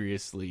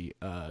seriously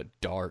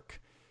dark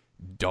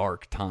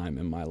time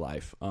in my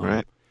life.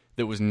 Right.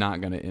 That was not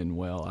going to end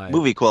well.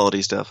 Movie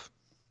quality stuff.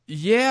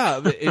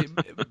 Yeah,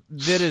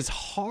 that is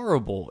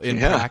horrible in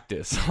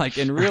practice. Like,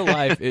 in real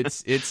life,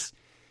 it's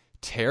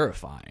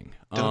terrifying.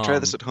 Don't try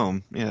this at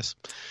home. Yes.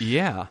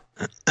 Yeah.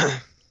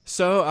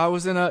 So I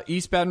was in a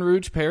East Baton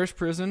Rouge Parish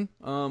prison.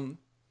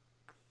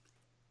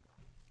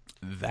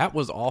 That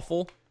was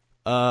awful.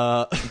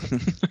 That's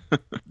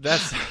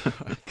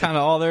kind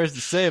of all there is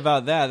to say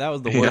about that. That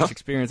was the worst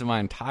experience of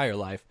my entire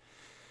life.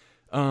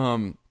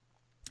 And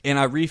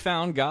I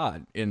refound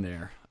God in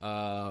there,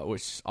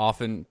 which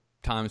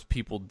oftentimes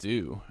people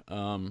do.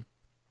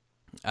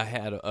 I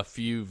had a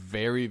few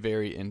very,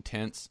 very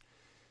intense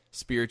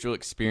spiritual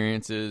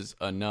experiences,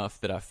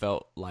 enough that I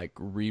felt like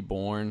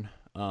reborn.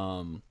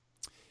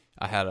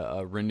 I had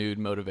a renewed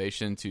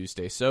motivation to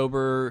stay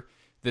sober.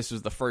 This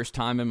was the first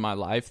time in my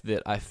life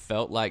that I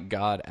felt like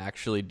God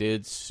actually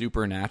did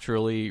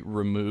supernaturally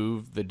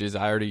remove the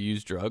desire to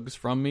use drugs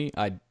from me.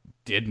 I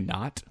did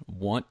not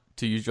want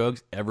to use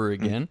drugs ever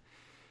again.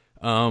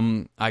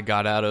 I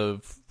got out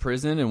of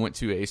prison and went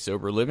to a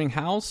sober living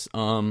house.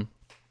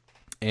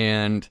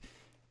 And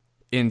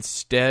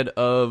instead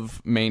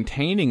of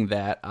maintaining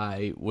that,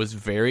 I was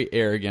very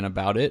arrogant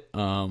about it.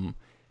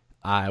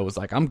 I was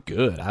like, I'm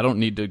good. I don't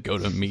need to go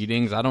to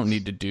meetings. I don't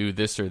need to do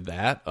this or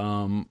that.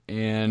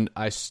 And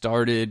I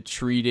started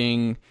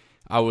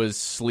I was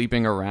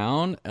sleeping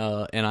around,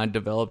 and I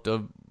developed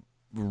a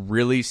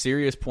really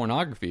serious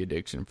pornography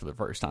addiction for the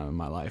first time in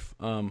my life.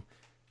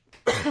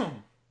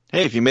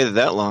 Hey, if you made it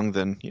that long,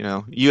 then,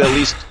 you at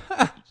least,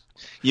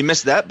 you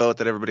missed that boat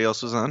that everybody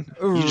else was on.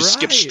 You just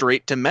skipped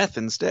straight to meth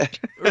instead.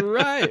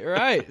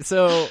 Right.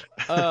 So,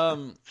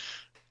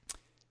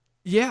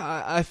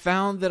 yeah, I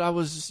found that I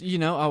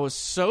was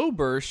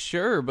sober,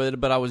 sure,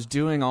 but I was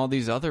doing all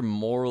these other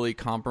morally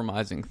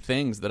compromising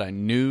things that I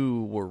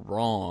knew were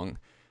wrong.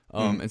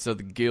 And so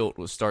the guilt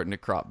was starting to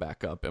crop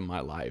back up in my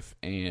life.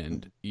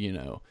 And,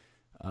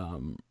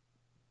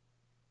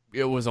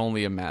 it was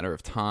only a matter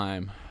of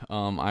time.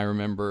 I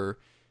remember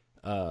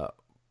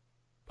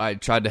I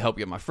tried to help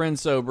get my friend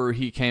sober.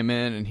 He came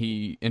in and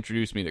he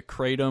introduced me to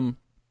Kratom,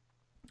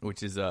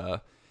 which is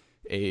a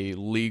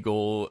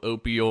legal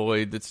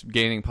opioid that's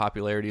gaining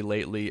popularity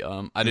lately.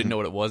 I didn't know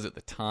what it was at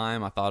the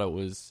time. I thought it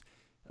was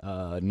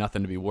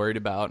nothing to be worried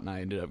about, and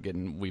I ended up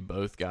we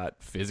both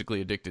got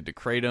physically addicted to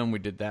Kratom. We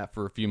did that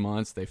for a few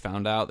months. They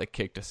found out, they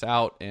kicked us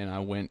out, and I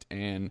went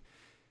and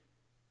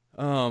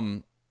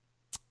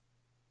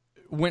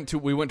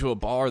we went to a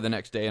bar the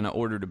next day, and I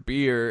ordered a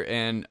beer,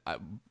 and I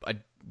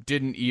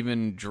didn't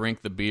even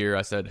drink the beer.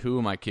 I said, "Who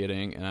am I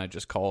kidding?" And I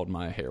just called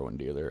my heroin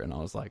dealer, and I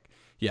was like,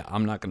 "Yeah,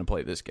 I'm not going to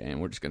play this game.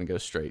 We're just going to go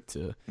straight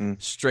to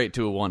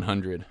a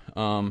 100."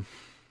 And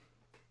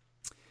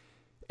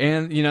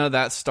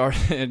that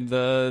started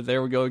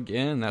there we go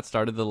again. That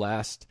started the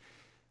last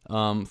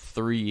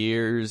 3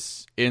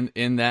 years.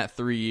 In that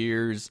 3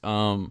 years,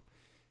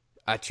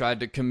 I tried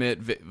to commit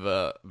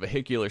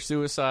vehicular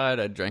suicide.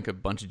 I drank a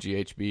bunch of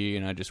GHB,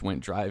 and I just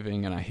went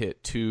driving, and I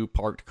hit 2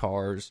 parked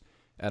cars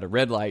at a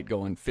red light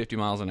going 50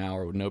 miles an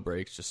hour with no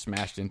brakes, just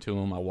smashed into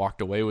them. I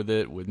walked away with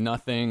it with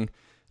nothing.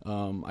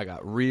 I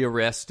got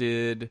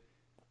rearrested,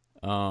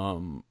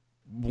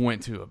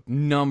 went to a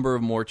number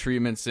of more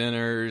treatment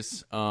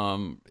centers.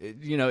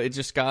 It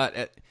just got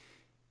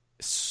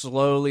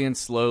slowly and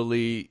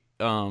slowly.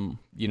 I'm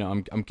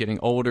getting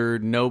older.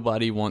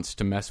 Nobody wants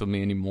to mess with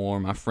me anymore.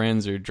 My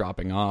friends are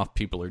dropping off.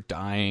 People are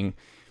dying.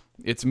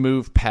 It's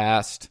moved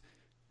past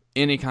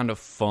any kind of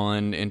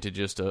fun into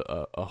just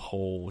a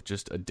whole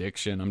just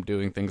addiction. I'm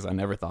doing things I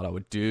never thought I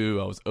would do.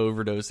 I was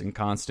overdosing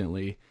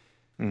constantly.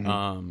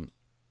 Mm-hmm.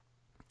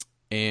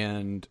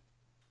 And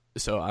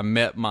so I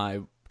met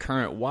my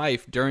current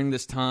wife during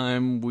this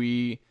time.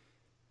 We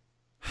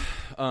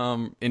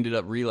ended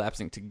up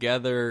relapsing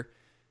together.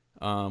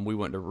 We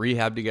went to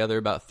rehab together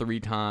about 3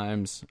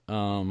 times.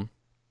 And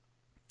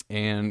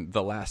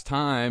the last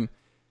time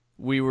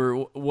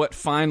what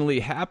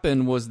finally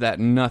happened was that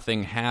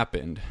nothing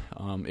happened.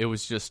 It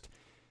was just,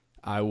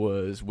 we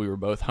were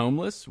both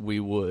homeless. We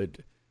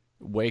would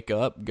wake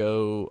up,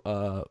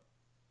 go,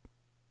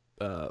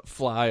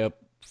 fly a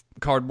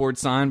cardboard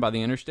sign by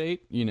the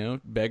interstate,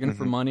 begging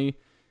for money.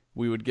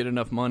 We would get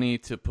enough money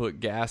to put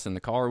gas in the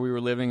car we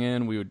were living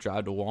in. We would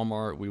drive to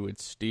Walmart. We would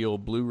steal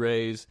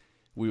Blu-rays.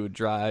 We would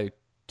drive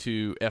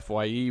to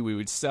FYE. We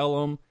would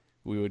sell them.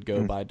 We would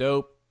go buy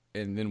dope,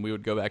 and then we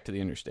would go back to the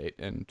interstate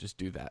and just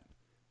do that.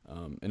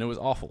 And it was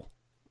awful.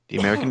 The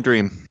American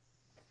dream.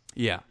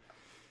 Yeah.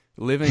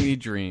 Living the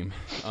dream.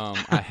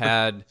 I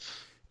had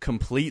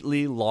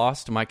completely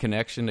lost my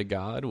connection to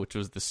God, which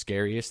was the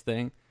scariest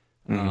thing.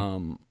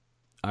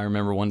 I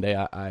remember one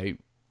day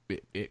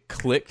it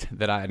clicked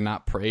that I had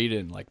not prayed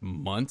in like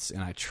months,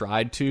 and I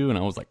tried to, and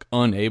I was like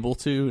unable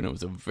to, and it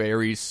was a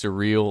very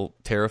surreal,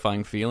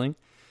 terrifying feeling.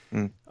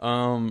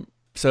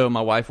 So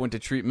my wife went to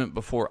treatment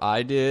before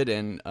I did,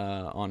 and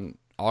on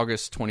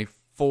August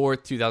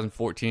 24th,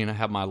 2014, I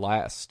had my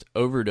last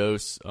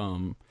overdose.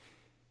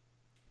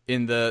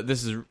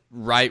 This is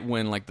right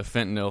when like the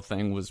fentanyl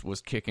thing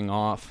was kicking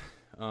off.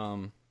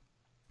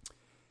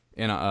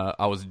 And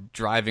I was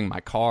driving my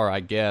car, I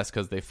guess,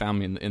 because they found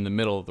me in the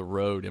middle of the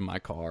road in my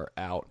car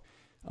out.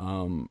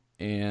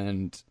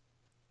 And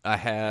I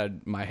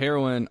had my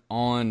heroin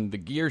on the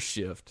gear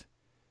shift,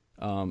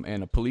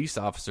 and a police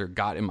officer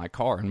got in my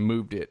car and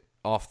moved it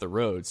off the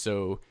road.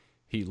 So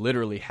he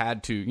literally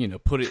had to,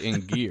 put it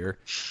in gear.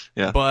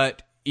 Yeah.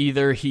 But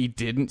either he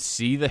didn't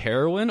see the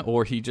heroin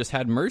or he just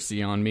had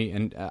mercy on me,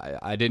 and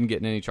I didn't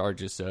get any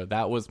charges. So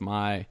that was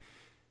my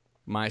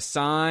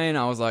sign.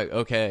 I was like,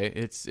 okay,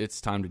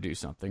 it's time to do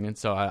something. And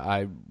so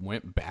I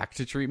went back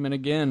to treatment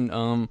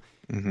again.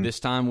 This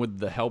time with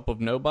the help of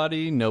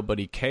nobody.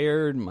 Nobody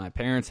cared. My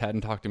parents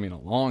hadn't talked to me in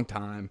a long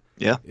time.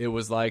 Yeah. It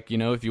was like,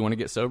 if you want to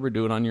get sober,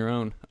 do it on your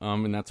own.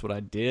 And that's what I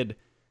did.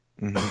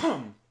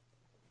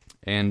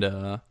 And,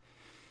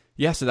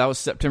 so that was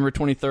September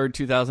 23rd,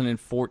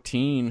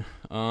 2014.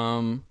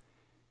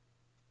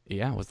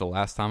 It was the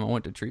last time I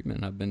went to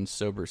treatment. I've been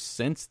sober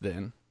since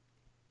then.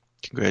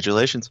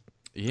 Congratulations.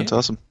 Yeah. That's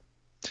awesome.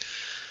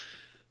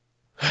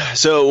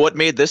 So what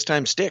made this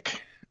time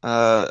stick?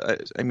 I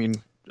mean,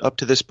 up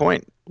to this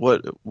point,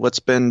 what's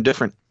been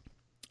different?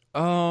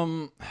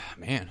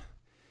 Man.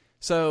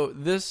 So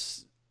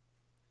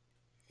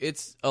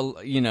it's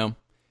a,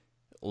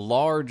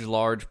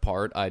 large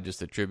part I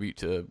just attribute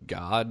to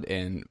God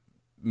and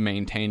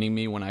maintaining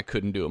me when I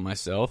couldn't do it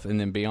myself. And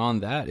then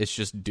beyond that, it's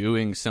just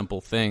doing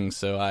simple things.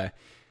 So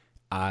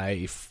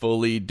I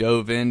fully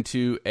dove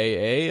into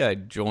AA. I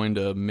joined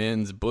a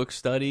men's book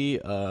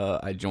study.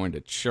 I joined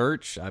a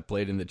church. I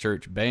played in the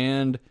church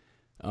band.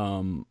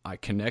 I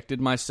connected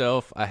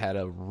myself. I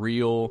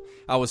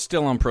was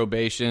still on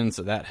probation,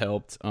 so that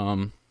helped.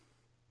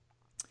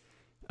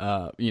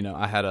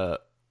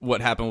 What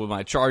happened with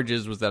my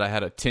charges was that I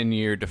had a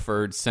 10-year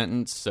deferred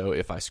sentence. So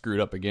if I screwed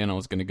up again, I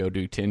was going to go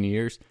do 10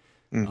 years.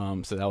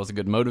 So that was a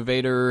good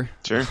motivator.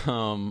 Sure.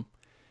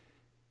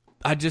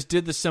 I just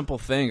did the simple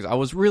things. I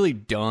was really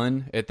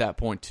done at that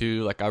point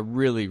too. Like I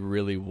really,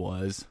 really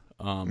was.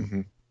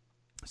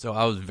 So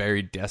I was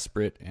very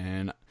desperate,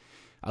 and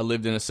I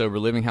lived in a sober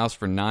living house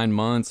for 9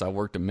 months. I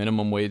worked a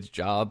minimum wage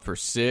job for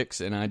 6,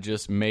 and I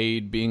just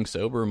made being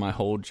sober my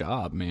whole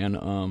job,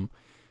 man.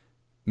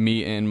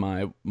 Me and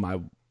my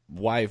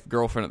wife,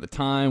 girlfriend at the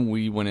time,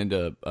 we went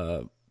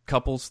into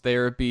couples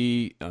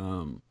therapy.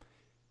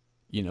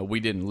 We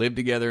didn't live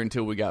together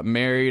until we got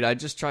married. I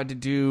just tried to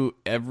do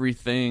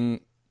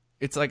everything.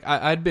 It's like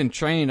I'd been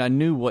trained. I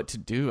knew what to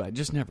do. I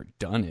just never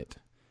done it.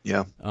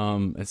 Yeah.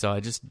 And so I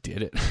just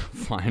did it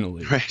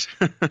finally. Right.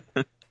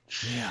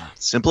 Yeah.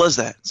 Simple as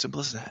that.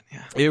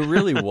 Yeah. It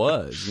really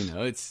was.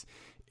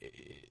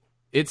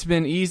 It's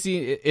been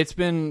easy. It's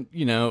been,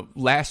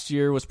 last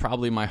year was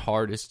probably my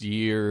hardest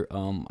year.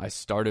 I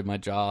started my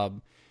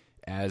job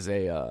as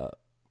a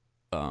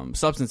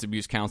substance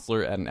abuse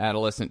counselor at an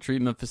adolescent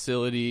treatment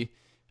facility,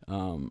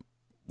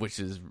 which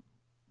is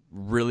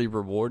really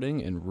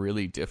rewarding and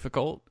really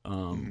difficult.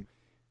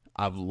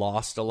 I've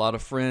lost a lot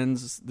of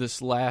friends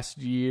this last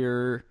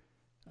year.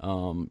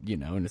 You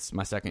know, and it's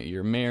my second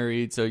year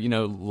married, so you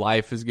know,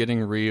 life is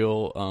getting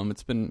real.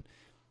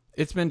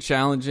 It's been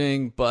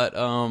challenging, but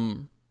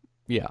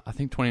yeah, I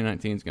think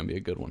 2019 is going to be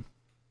a good one.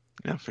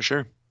 Yeah, for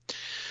sure.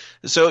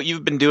 So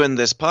you've been doing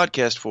this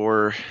podcast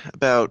for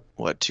about,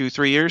 what,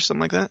 2-3 years,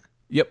 something like that?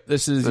 Yep,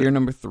 this is year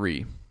number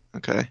 3.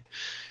 Okay.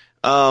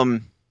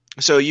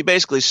 So you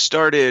basically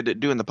started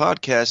doing the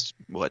podcast,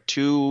 what,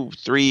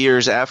 2-3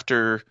 years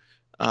after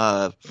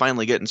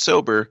finally getting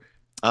sober.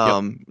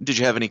 Yep. Did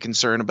you have any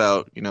concern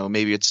about, you know,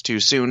 maybe it's too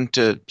soon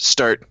to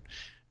start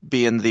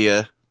being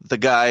the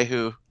guy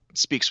who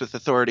speaks with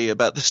authority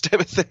about this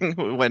type of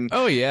thing? When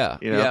Oh yeah,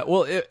 you know? yeah.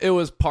 Well, it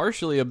was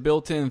partially a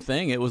built-in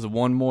thing. It was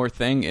one more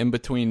thing in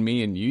between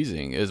me and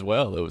using as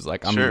well. It was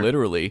like I'm Sure.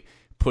 literally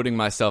putting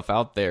myself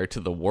out there to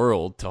the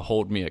world to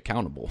hold me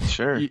accountable.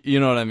 Sure. You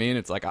know what I mean?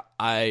 It's like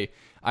I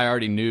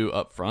already knew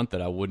up front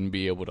that I wouldn't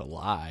be able to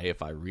lie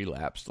if I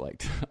relapsed.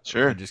 Like,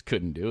 Sure. I just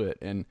couldn't do it.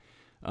 And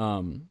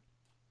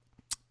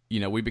you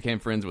know, we became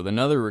friends with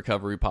another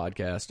recovery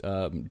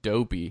podcast,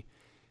 Dopey,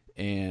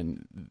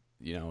 and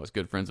you know, I was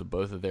good friends with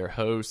both of their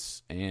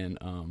hosts, and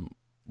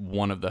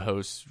one of the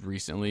hosts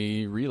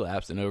recently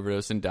relapsed and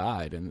overdosed and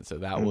died, and so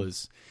that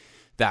was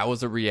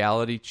a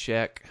reality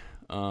check.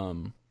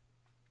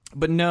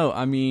 But no,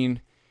 I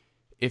mean,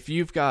 if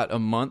you've got a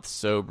month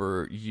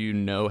sober, you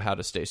know how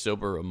to stay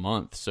sober a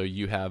month, so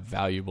you have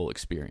valuable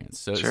experience.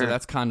 So Sure.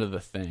 that's kind of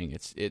the thing.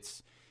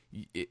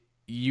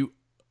 You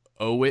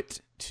owe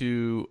it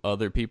to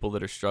other people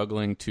that are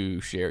struggling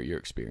to share your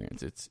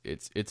experience.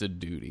 It's a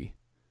duty.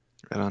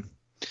 Right on.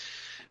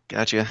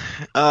 Gotcha.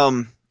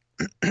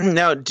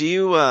 Now, do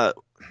you? I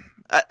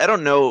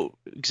don't know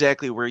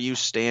exactly where you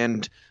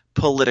stand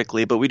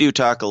politically, but we do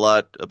talk a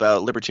lot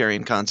about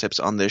libertarian concepts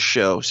on this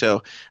show.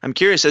 So I'm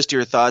curious as to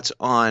your thoughts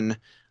on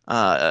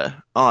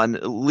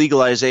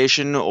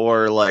legalization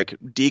or like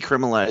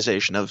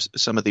decriminalization of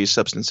some of these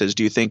substances.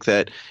 Do you think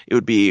that it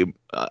would be?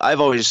 I've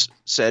always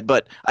said,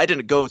 but I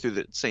didn't go through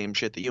the same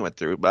shit that you went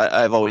through. But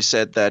I've always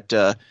said that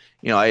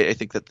you know, I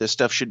think that this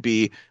stuff should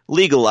be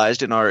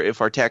legalized. And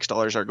if our tax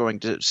dollars are going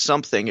to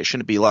something, it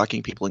shouldn't be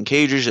locking people in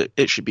cages.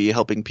 It should be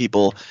helping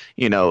people,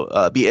 you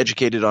know, be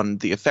educated on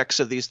the effects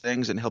of these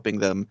things and helping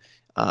them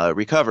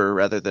recover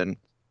rather than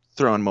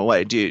throwing them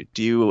away. Do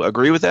you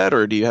agree with that,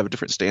 or do you have a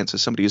different stance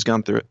as somebody who's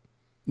gone through it?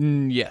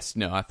 Yes,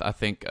 no, I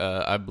think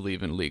I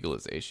believe in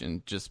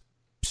legalization, just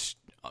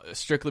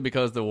strictly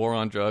because the war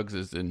on drugs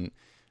is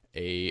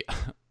a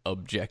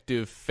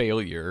objective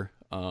failure.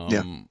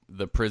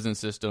 The prison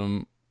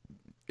system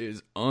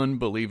is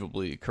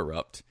unbelievably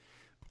corrupt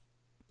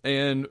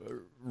and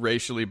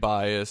racially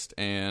biased,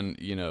 and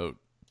you know,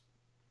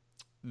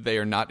 they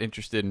are not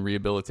interested in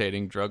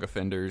rehabilitating drug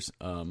offenders.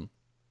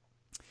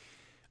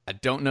 I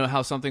don't know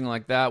how something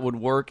like that would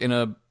work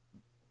in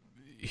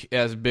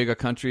as big a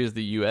country as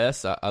the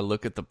U.S. I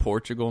look at the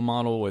Portugal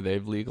model where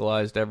they've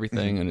legalized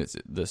everything, and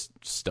the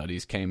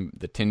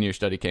 10-year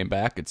study came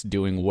back. It's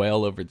doing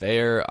well over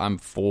there. I'm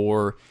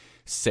for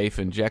safe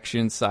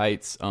injection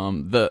sites.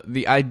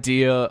 The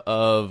idea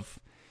of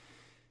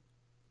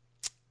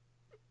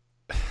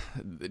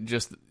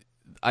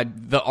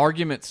the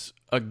arguments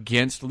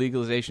against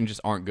legalization just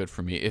aren't good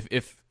for me.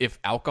 If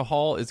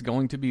alcohol is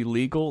going to be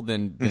legal,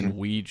 then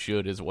weed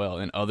should as well,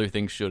 and other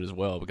things should as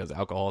well, because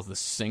alcohol is the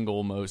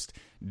single most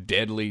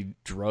deadly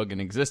drug in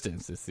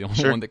existence. It's the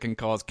only one that can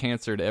cause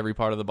cancer to every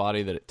part of the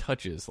body that it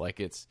touches. Like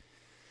it's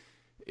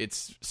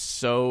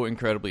so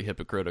incredibly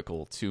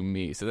hypocritical to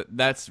me. So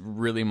that's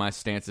really my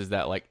stance, is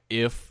that like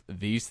if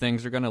these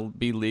things are going to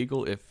be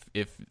legal,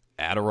 if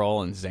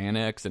Adderall and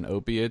Xanax and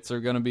opiates are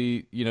going to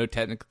be, you know,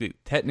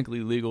 technically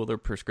legal, their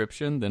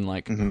prescription, then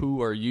like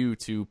who are you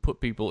to put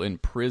people in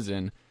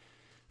prison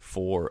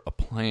for a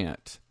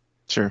plant?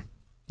 Sure.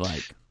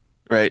 Like,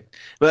 right.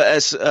 But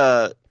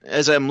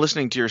as I'm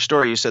listening to your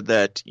story, you said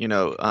that, you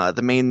know,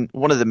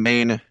 one of the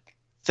main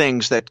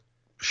things that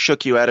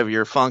shook you out of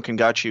your funk and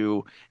got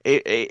you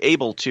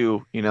able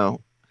to, you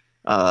know,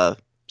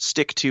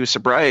 stick to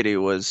sobriety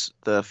was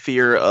the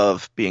fear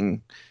of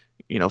being,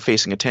 you know,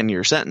 facing a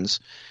 10-year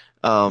sentence.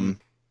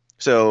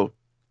 So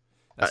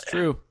that's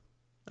true.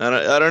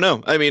 I don't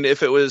know. I mean,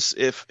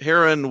 if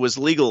heroin was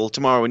legal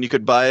tomorrow and you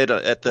could buy it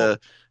at the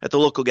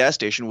local gas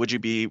station, would you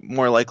be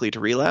more likely to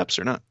relapse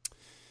or not?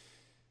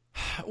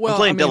 Well, I'm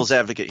playing devil's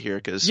advocate here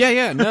because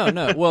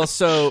no. Well,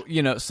 so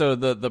you know, so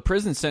the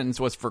prison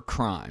sentence was for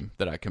crime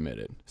that I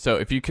committed. So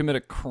if you commit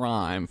a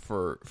crime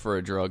for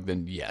a drug,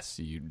 then yes,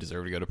 you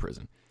deserve to go to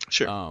prison.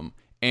 Sure.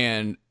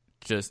 And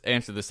just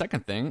answer the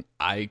second thing,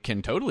 I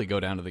can totally go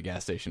down to the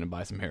gas station and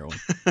buy some heroin.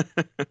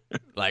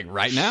 Like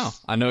right now,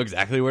 I know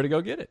exactly where to go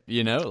get it.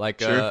 You know,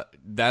 like Sure.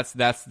 That's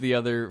the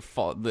other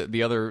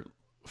the other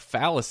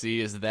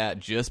fallacy is that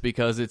just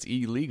because it's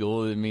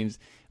illegal, it means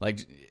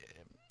like.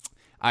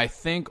 I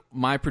think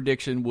my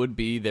prediction would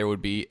be there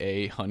would be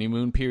a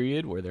honeymoon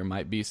period where there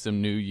might be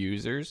some new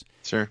users.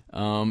 Sure.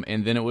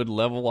 And then it would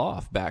level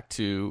off back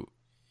to,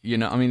 you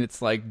know, I mean, it's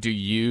like, would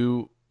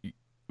you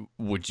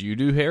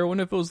do heroin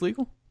if it was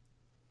legal?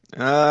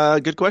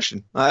 Good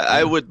question.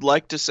 I would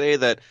like to say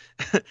that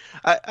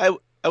I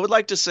would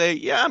like to say,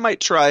 yeah, I might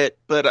try it,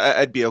 but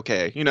I'd be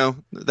okay. You know,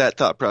 that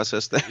thought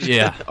process that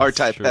Yeah, our that's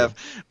type true. have.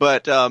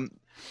 But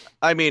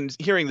I mean,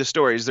 hearing the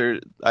stories,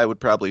 I would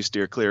probably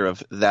steer clear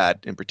of that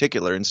in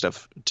particular and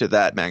stuff to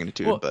that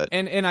magnitude. Well, But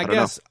and I I don't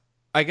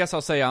know. guess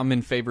I'll say I'm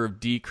in favor of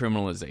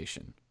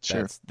decriminalization.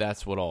 Sure.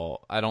 That's what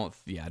all. I don't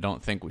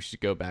think we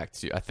should go back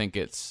to. I think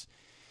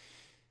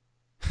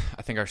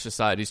our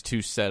society's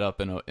too set up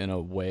in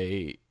a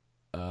way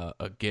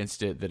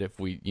against it that if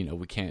we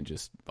can't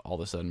just all of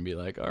a sudden be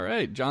like, all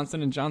right,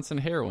 Johnson and Johnson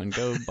heroin,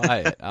 go buy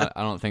it.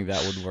 I don't think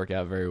that would work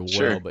out very well.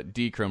 Sure. But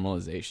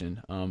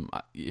decriminalization,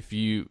 if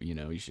you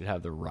should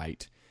have the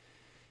right,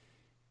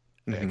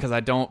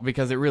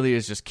 because it really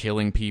is just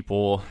killing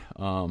people.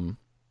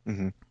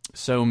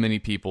 So many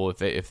people,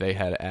 if they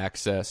had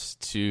access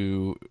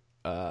to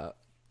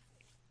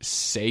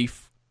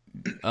safe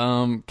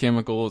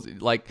chemicals,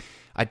 like,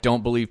 I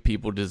don't believe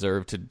people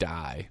deserve to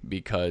die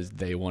because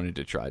they wanted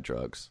to try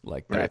drugs.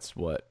 Like, that's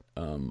what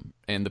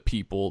and the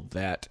people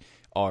that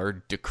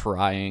are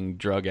decrying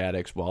drug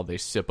addicts while they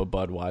sip a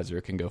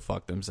Budweiser can go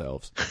fuck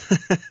themselves.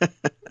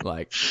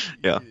 Like,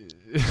 Yeah.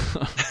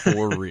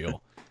 for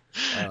real.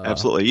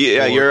 Absolutely.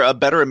 Yeah, you're a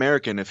better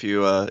American if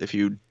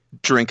you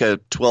drink a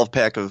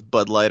 12-pack of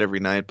Bud Light every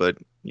night, but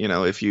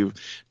if you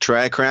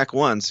try crack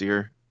once,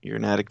 you're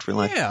an addict for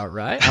life. Yeah,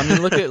 right. I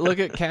mean, look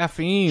at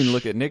caffeine,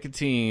 look at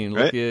nicotine,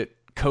 look at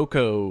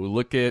cocoa,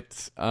 look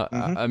at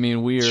I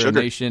mean, we are Sugar.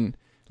 a nation.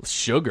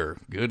 Sugar,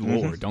 good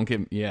lord, don't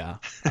get. Yeah,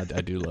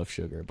 I do love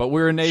sugar, but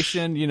we're a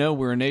nation.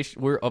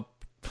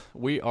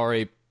 We are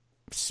a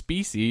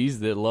species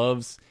that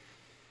loves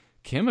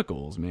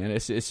chemicals, man.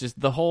 It's just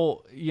the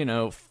whole,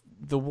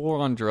 the war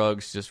on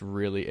drugs just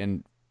really.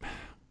 And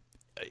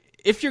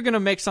if you're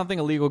gonna make something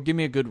illegal, give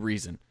me a good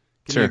reason.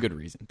 Give me a good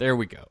reason. There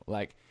we go.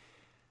 Like,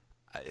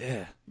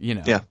 Yeah.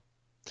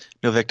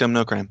 No victim,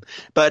 no crime.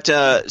 But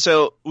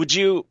so would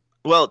you?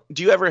 Well,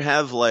 do you ever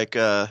have like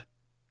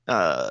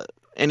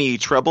any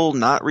trouble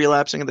not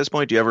relapsing at this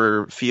point? Do you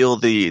ever feel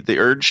the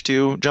urge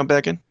to jump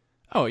back in?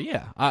 Oh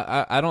yeah,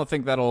 I don't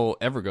think that'll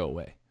ever go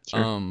away.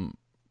 Sure.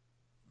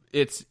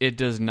 It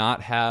does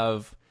not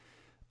have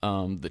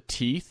the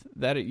teeth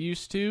that it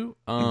used to.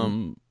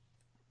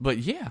 But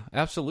yeah,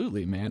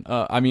 absolutely, man.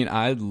 I mean,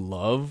 I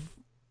love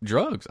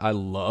drugs. I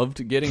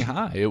loved getting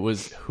high. It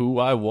was who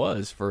I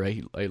was for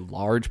a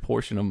large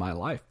portion of my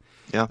life.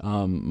 Yeah.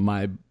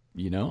 I've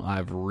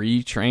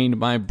retrained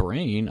my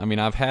brain. I mean,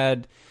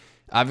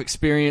 I've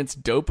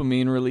experienced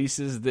dopamine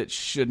releases that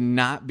should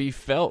not be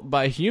felt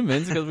by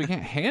humans because we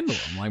can't handle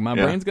them. Like, my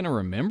brain's going to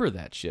remember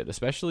that shit,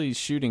 especially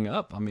shooting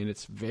up. I mean,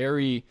 it's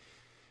very,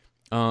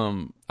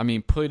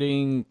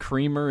 putting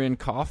creamer in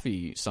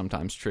coffee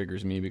sometimes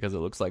triggers me because it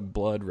looks like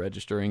blood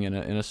registering in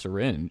a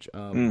syringe.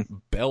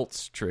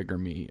 Belts trigger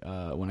me.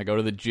 When I go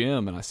to the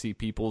gym and I see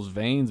people's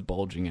veins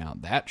bulging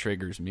out, that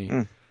triggers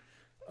me.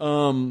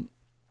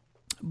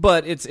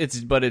 But it's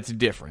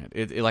different.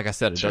 Like I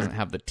said, it doesn't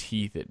have the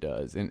teeth it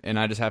does, and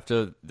I just have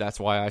to. That's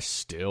why I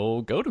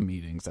still go to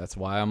meetings. That's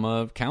why I'm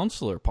a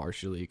counselor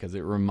partially, because it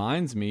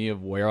reminds me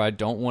of where I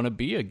don't want to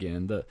be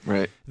again.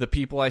 The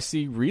people I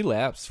see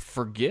relapse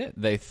forget.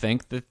 They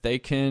think that they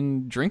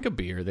can drink a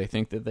beer. They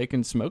think that they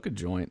can smoke a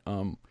joint.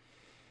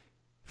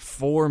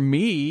 For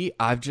me,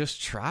 I've just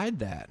tried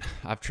that.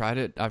 I've tried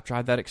it. I've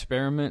tried that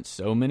experiment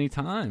so many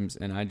times,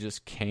 and I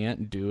just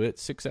can't do it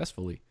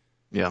successfully.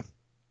 Yeah.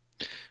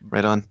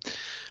 Right on.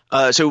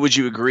 So would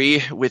you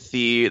agree with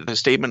the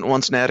statement,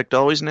 once an addict,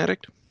 always an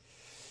addict?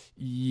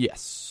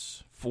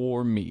 Yes.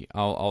 For me.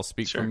 I'll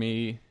speak for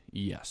me.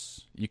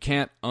 Yes. You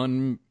can't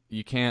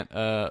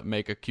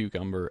make a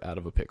cucumber out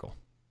of a pickle.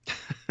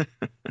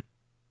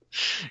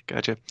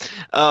 Gotcha.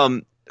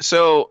 Do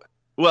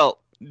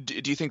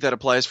you think that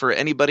applies for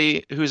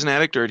anybody who's an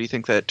addict, or do you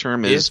think that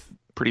term is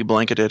pretty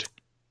blanketed?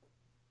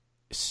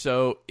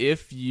 So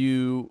if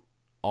you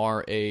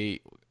are a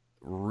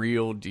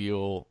real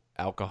deal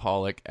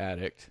alcoholic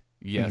addict,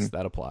 yes,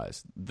 that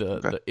applies.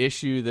 The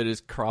issue that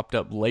has cropped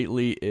up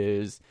lately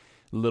is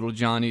little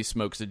Johnny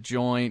smokes a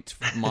joint,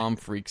 mom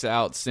freaks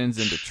out, sends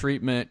him to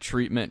treatment.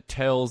 Treatment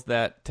tells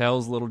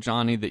little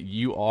Johnny that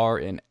you are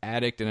an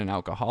addict and an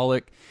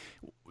alcoholic.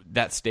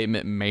 That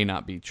statement may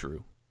not be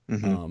true.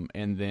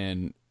 And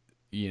then,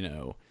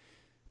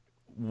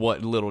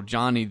 what little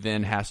Johnny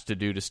then has to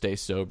do to stay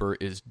sober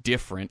is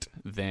different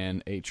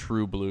than a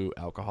true blue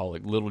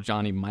alcoholic. Little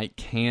Johnny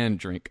can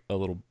drink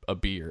a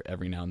beer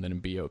every now and then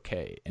and be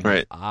okay. And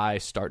if I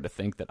start to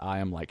think that I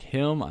am like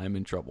him, I'm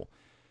in trouble.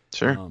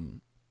 Sure.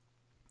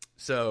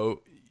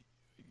 So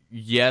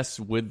yes,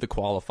 with the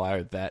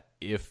qualifier that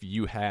if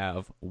you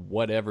have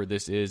whatever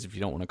this is, if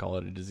you don't want to call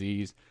it a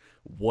disease,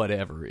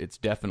 whatever, it's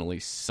definitely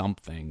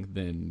something,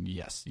 then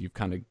yes,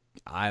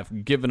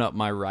 I've given up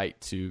my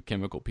right to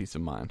chemical peace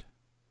of mind.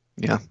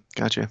 Yeah,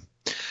 gotcha.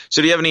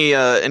 So do you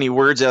have any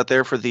words out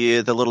there for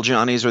the little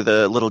Johnnies or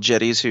the little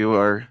Jetties who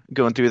are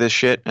going through this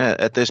shit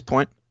at this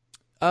point?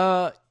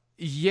 Yeah.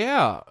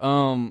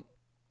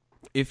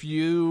 If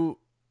you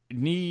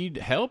need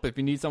help, if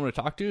you need someone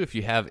to talk to, if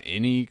you have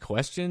any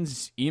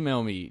questions,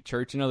 email me,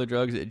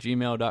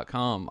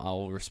 churchandotherdrugs@gmail.com.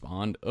 I'll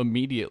respond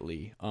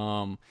immediately.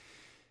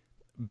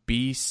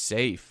 Be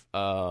safe.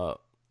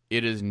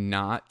 It's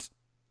not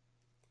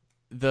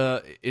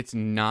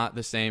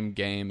the same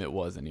game it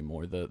was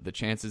anymore. The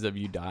chances of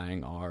you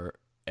dying are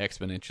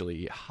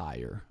exponentially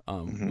higher.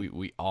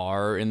 We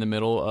are in the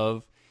middle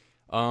of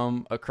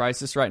a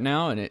crisis right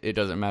now, and it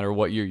doesn't matter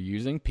what you're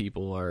using.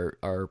 People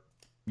are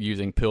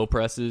using pill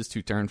presses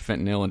to turn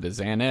fentanyl into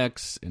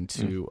Xanax,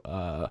 into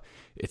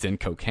it's in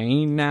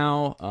cocaine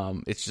now.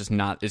 It's just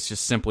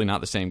simply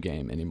not the same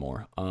game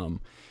anymore.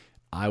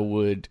 I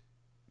would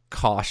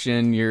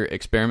caution your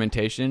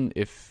experimentation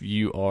if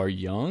you are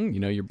young.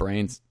 Your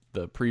brain's,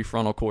 the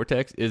prefrontal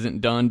cortex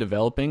isn't done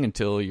developing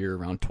until you're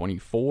around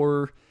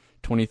 24,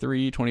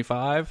 23,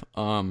 25.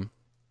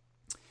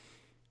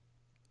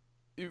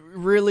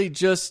 Really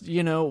just,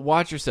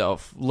 watch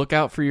yourself. Look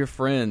out for your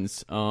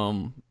friends.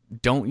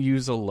 Don't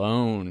use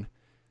alone.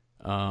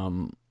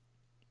 Don't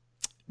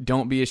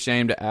be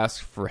ashamed to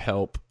ask for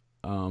help.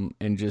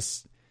 And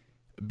just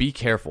be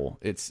careful.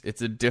 It's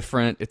a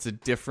different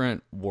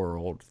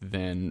world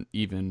than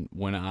even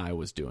when I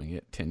was doing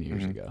it 10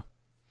 years ago.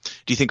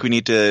 Do you think we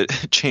need to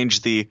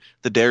change the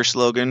DARE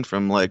slogan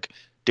from like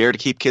dare to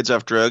keep kids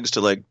off drugs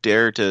to like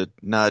dare to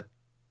not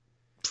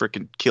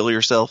freaking kill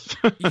yourself?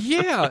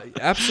 Yeah,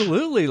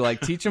 absolutely.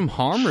 Like teach them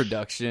harm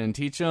reduction.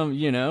 Teach them,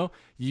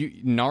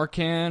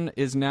 Narcan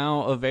is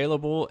now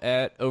available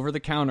at over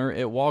the counter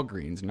at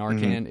Walgreens.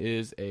 Narcan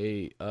is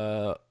a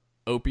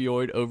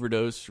opioid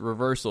overdose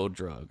reversal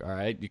drug. All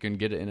right, you can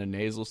get it in a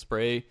nasal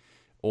spray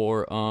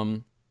or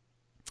an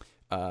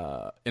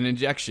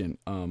injection.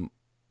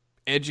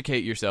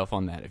 Educate yourself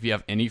on that. If you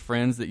have any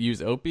friends that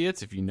use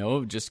opiates, if you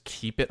know, just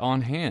keep it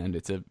on hand.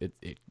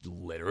 It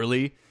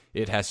literally,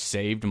 it has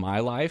saved my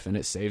life and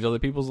it saves other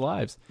people's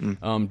lives.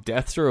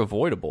 Deaths are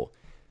avoidable.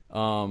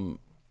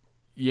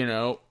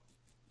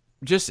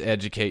 Just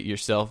educate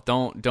yourself.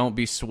 Don't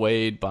be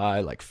swayed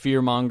by like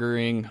fear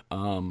mongering.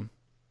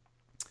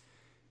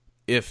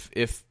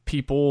 If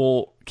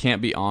people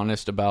can't be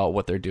honest about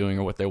what they're doing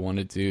or what they want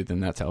to do,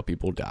 then that's how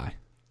people die.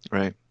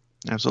 Right.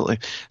 Absolutely.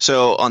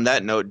 So on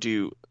that note, do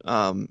you,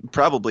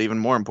 probably even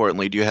more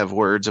importantly, do you have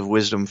words of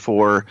wisdom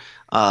for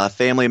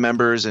family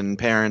members and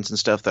parents and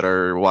stuff that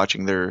are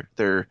watching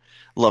their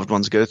loved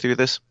ones go through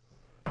this?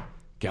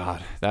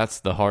 God,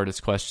 that's the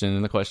hardest question,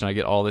 and the question I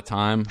get all the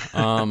time.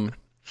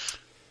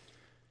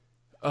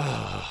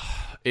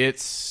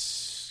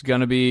 It's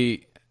going to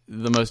be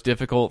the most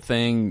difficult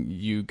thing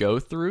you go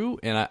through,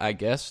 and I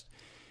guess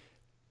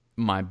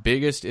my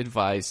biggest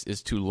advice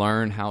is to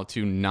learn how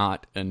to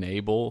not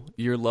enable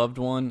your loved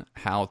one,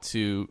 how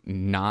to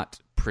not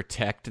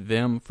protect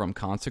them from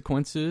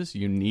consequences.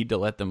 You need to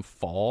let them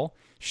fall.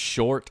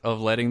 Short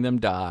of letting them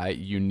die,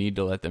 you need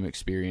to let them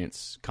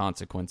experience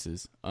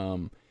consequences.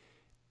 And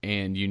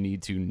you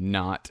need to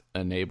not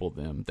enable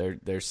them.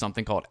 There's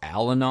something called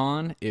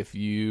Al-Anon. If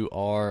you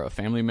are a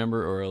family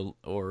member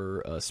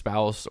or a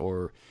spouse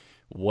or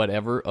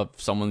whatever of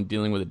someone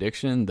dealing with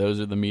addiction, those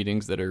are the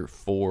meetings that are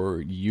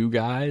for you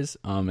guys,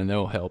 and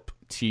they'll help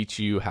teach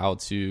you how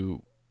to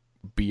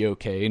be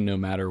okay no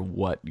matter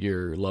what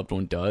your loved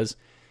one does.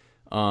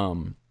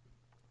 And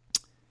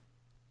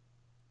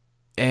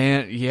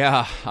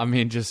yeah, I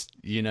mean, just,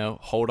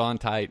 hold on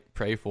tight,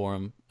 pray for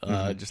them,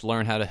 just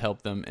learn how to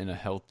help them in a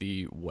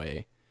healthy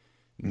way.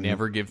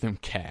 Never give them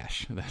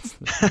cash. That's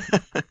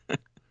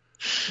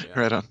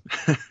Right on.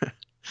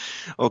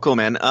 Well, cool,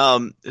 man.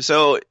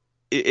 So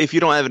if you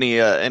don't have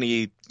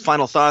any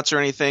final thoughts or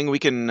anything, we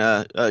can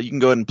you can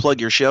go ahead and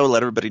plug your show,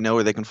 let everybody know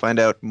where they can find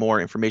out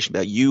more information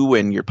about you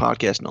and your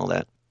podcast and all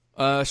that.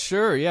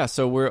 Sure, yeah.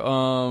 So we're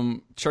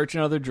Church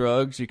and Other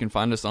Drugs. You can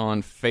find us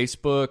on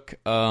Facebook.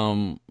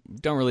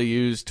 Don't really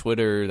use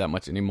Twitter that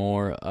much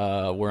anymore.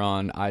 We're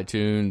on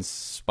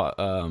iTunes,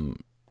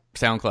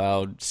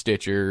 SoundCloud,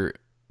 Stitcher,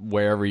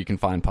 wherever you can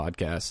find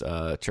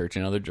podcasts. Church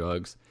and Other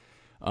Drugs.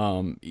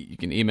 You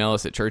can email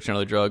us at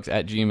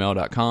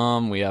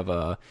churchandotherdrugs@gmail.com. We have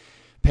a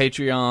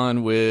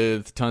Patreon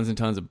with tons and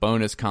tons of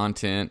bonus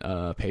content,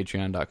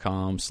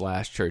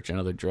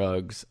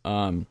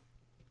 patreon.com/churchandotherdrugs.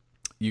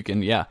 You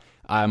can,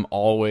 I'm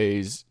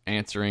always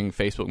answering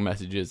Facebook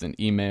messages and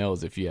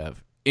emails. If you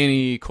have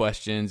any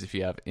questions, if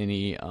you have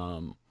any, if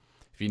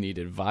you need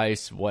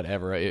advice,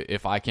 whatever,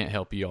 if I can't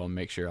help you, I'll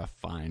make sure I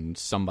find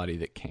somebody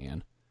that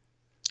can.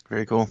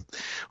 Very cool.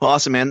 Well,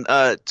 awesome, man.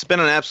 It's been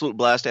an absolute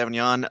blast having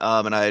you on,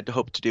 and I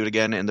hope to do it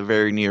again in the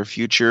very near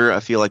future. I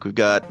feel like we've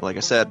got, like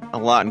I said, a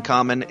lot in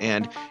common,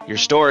 and your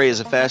story is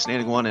a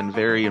fascinating one and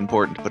very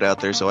important to put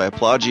out there. So I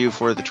applaud you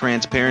for the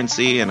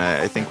transparency, and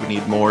I think we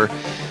need more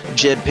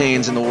Jed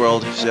Paynes in the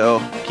world.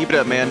 So keep it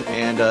up, man,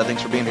 and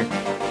thanks for being here.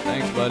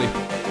 Thanks, buddy.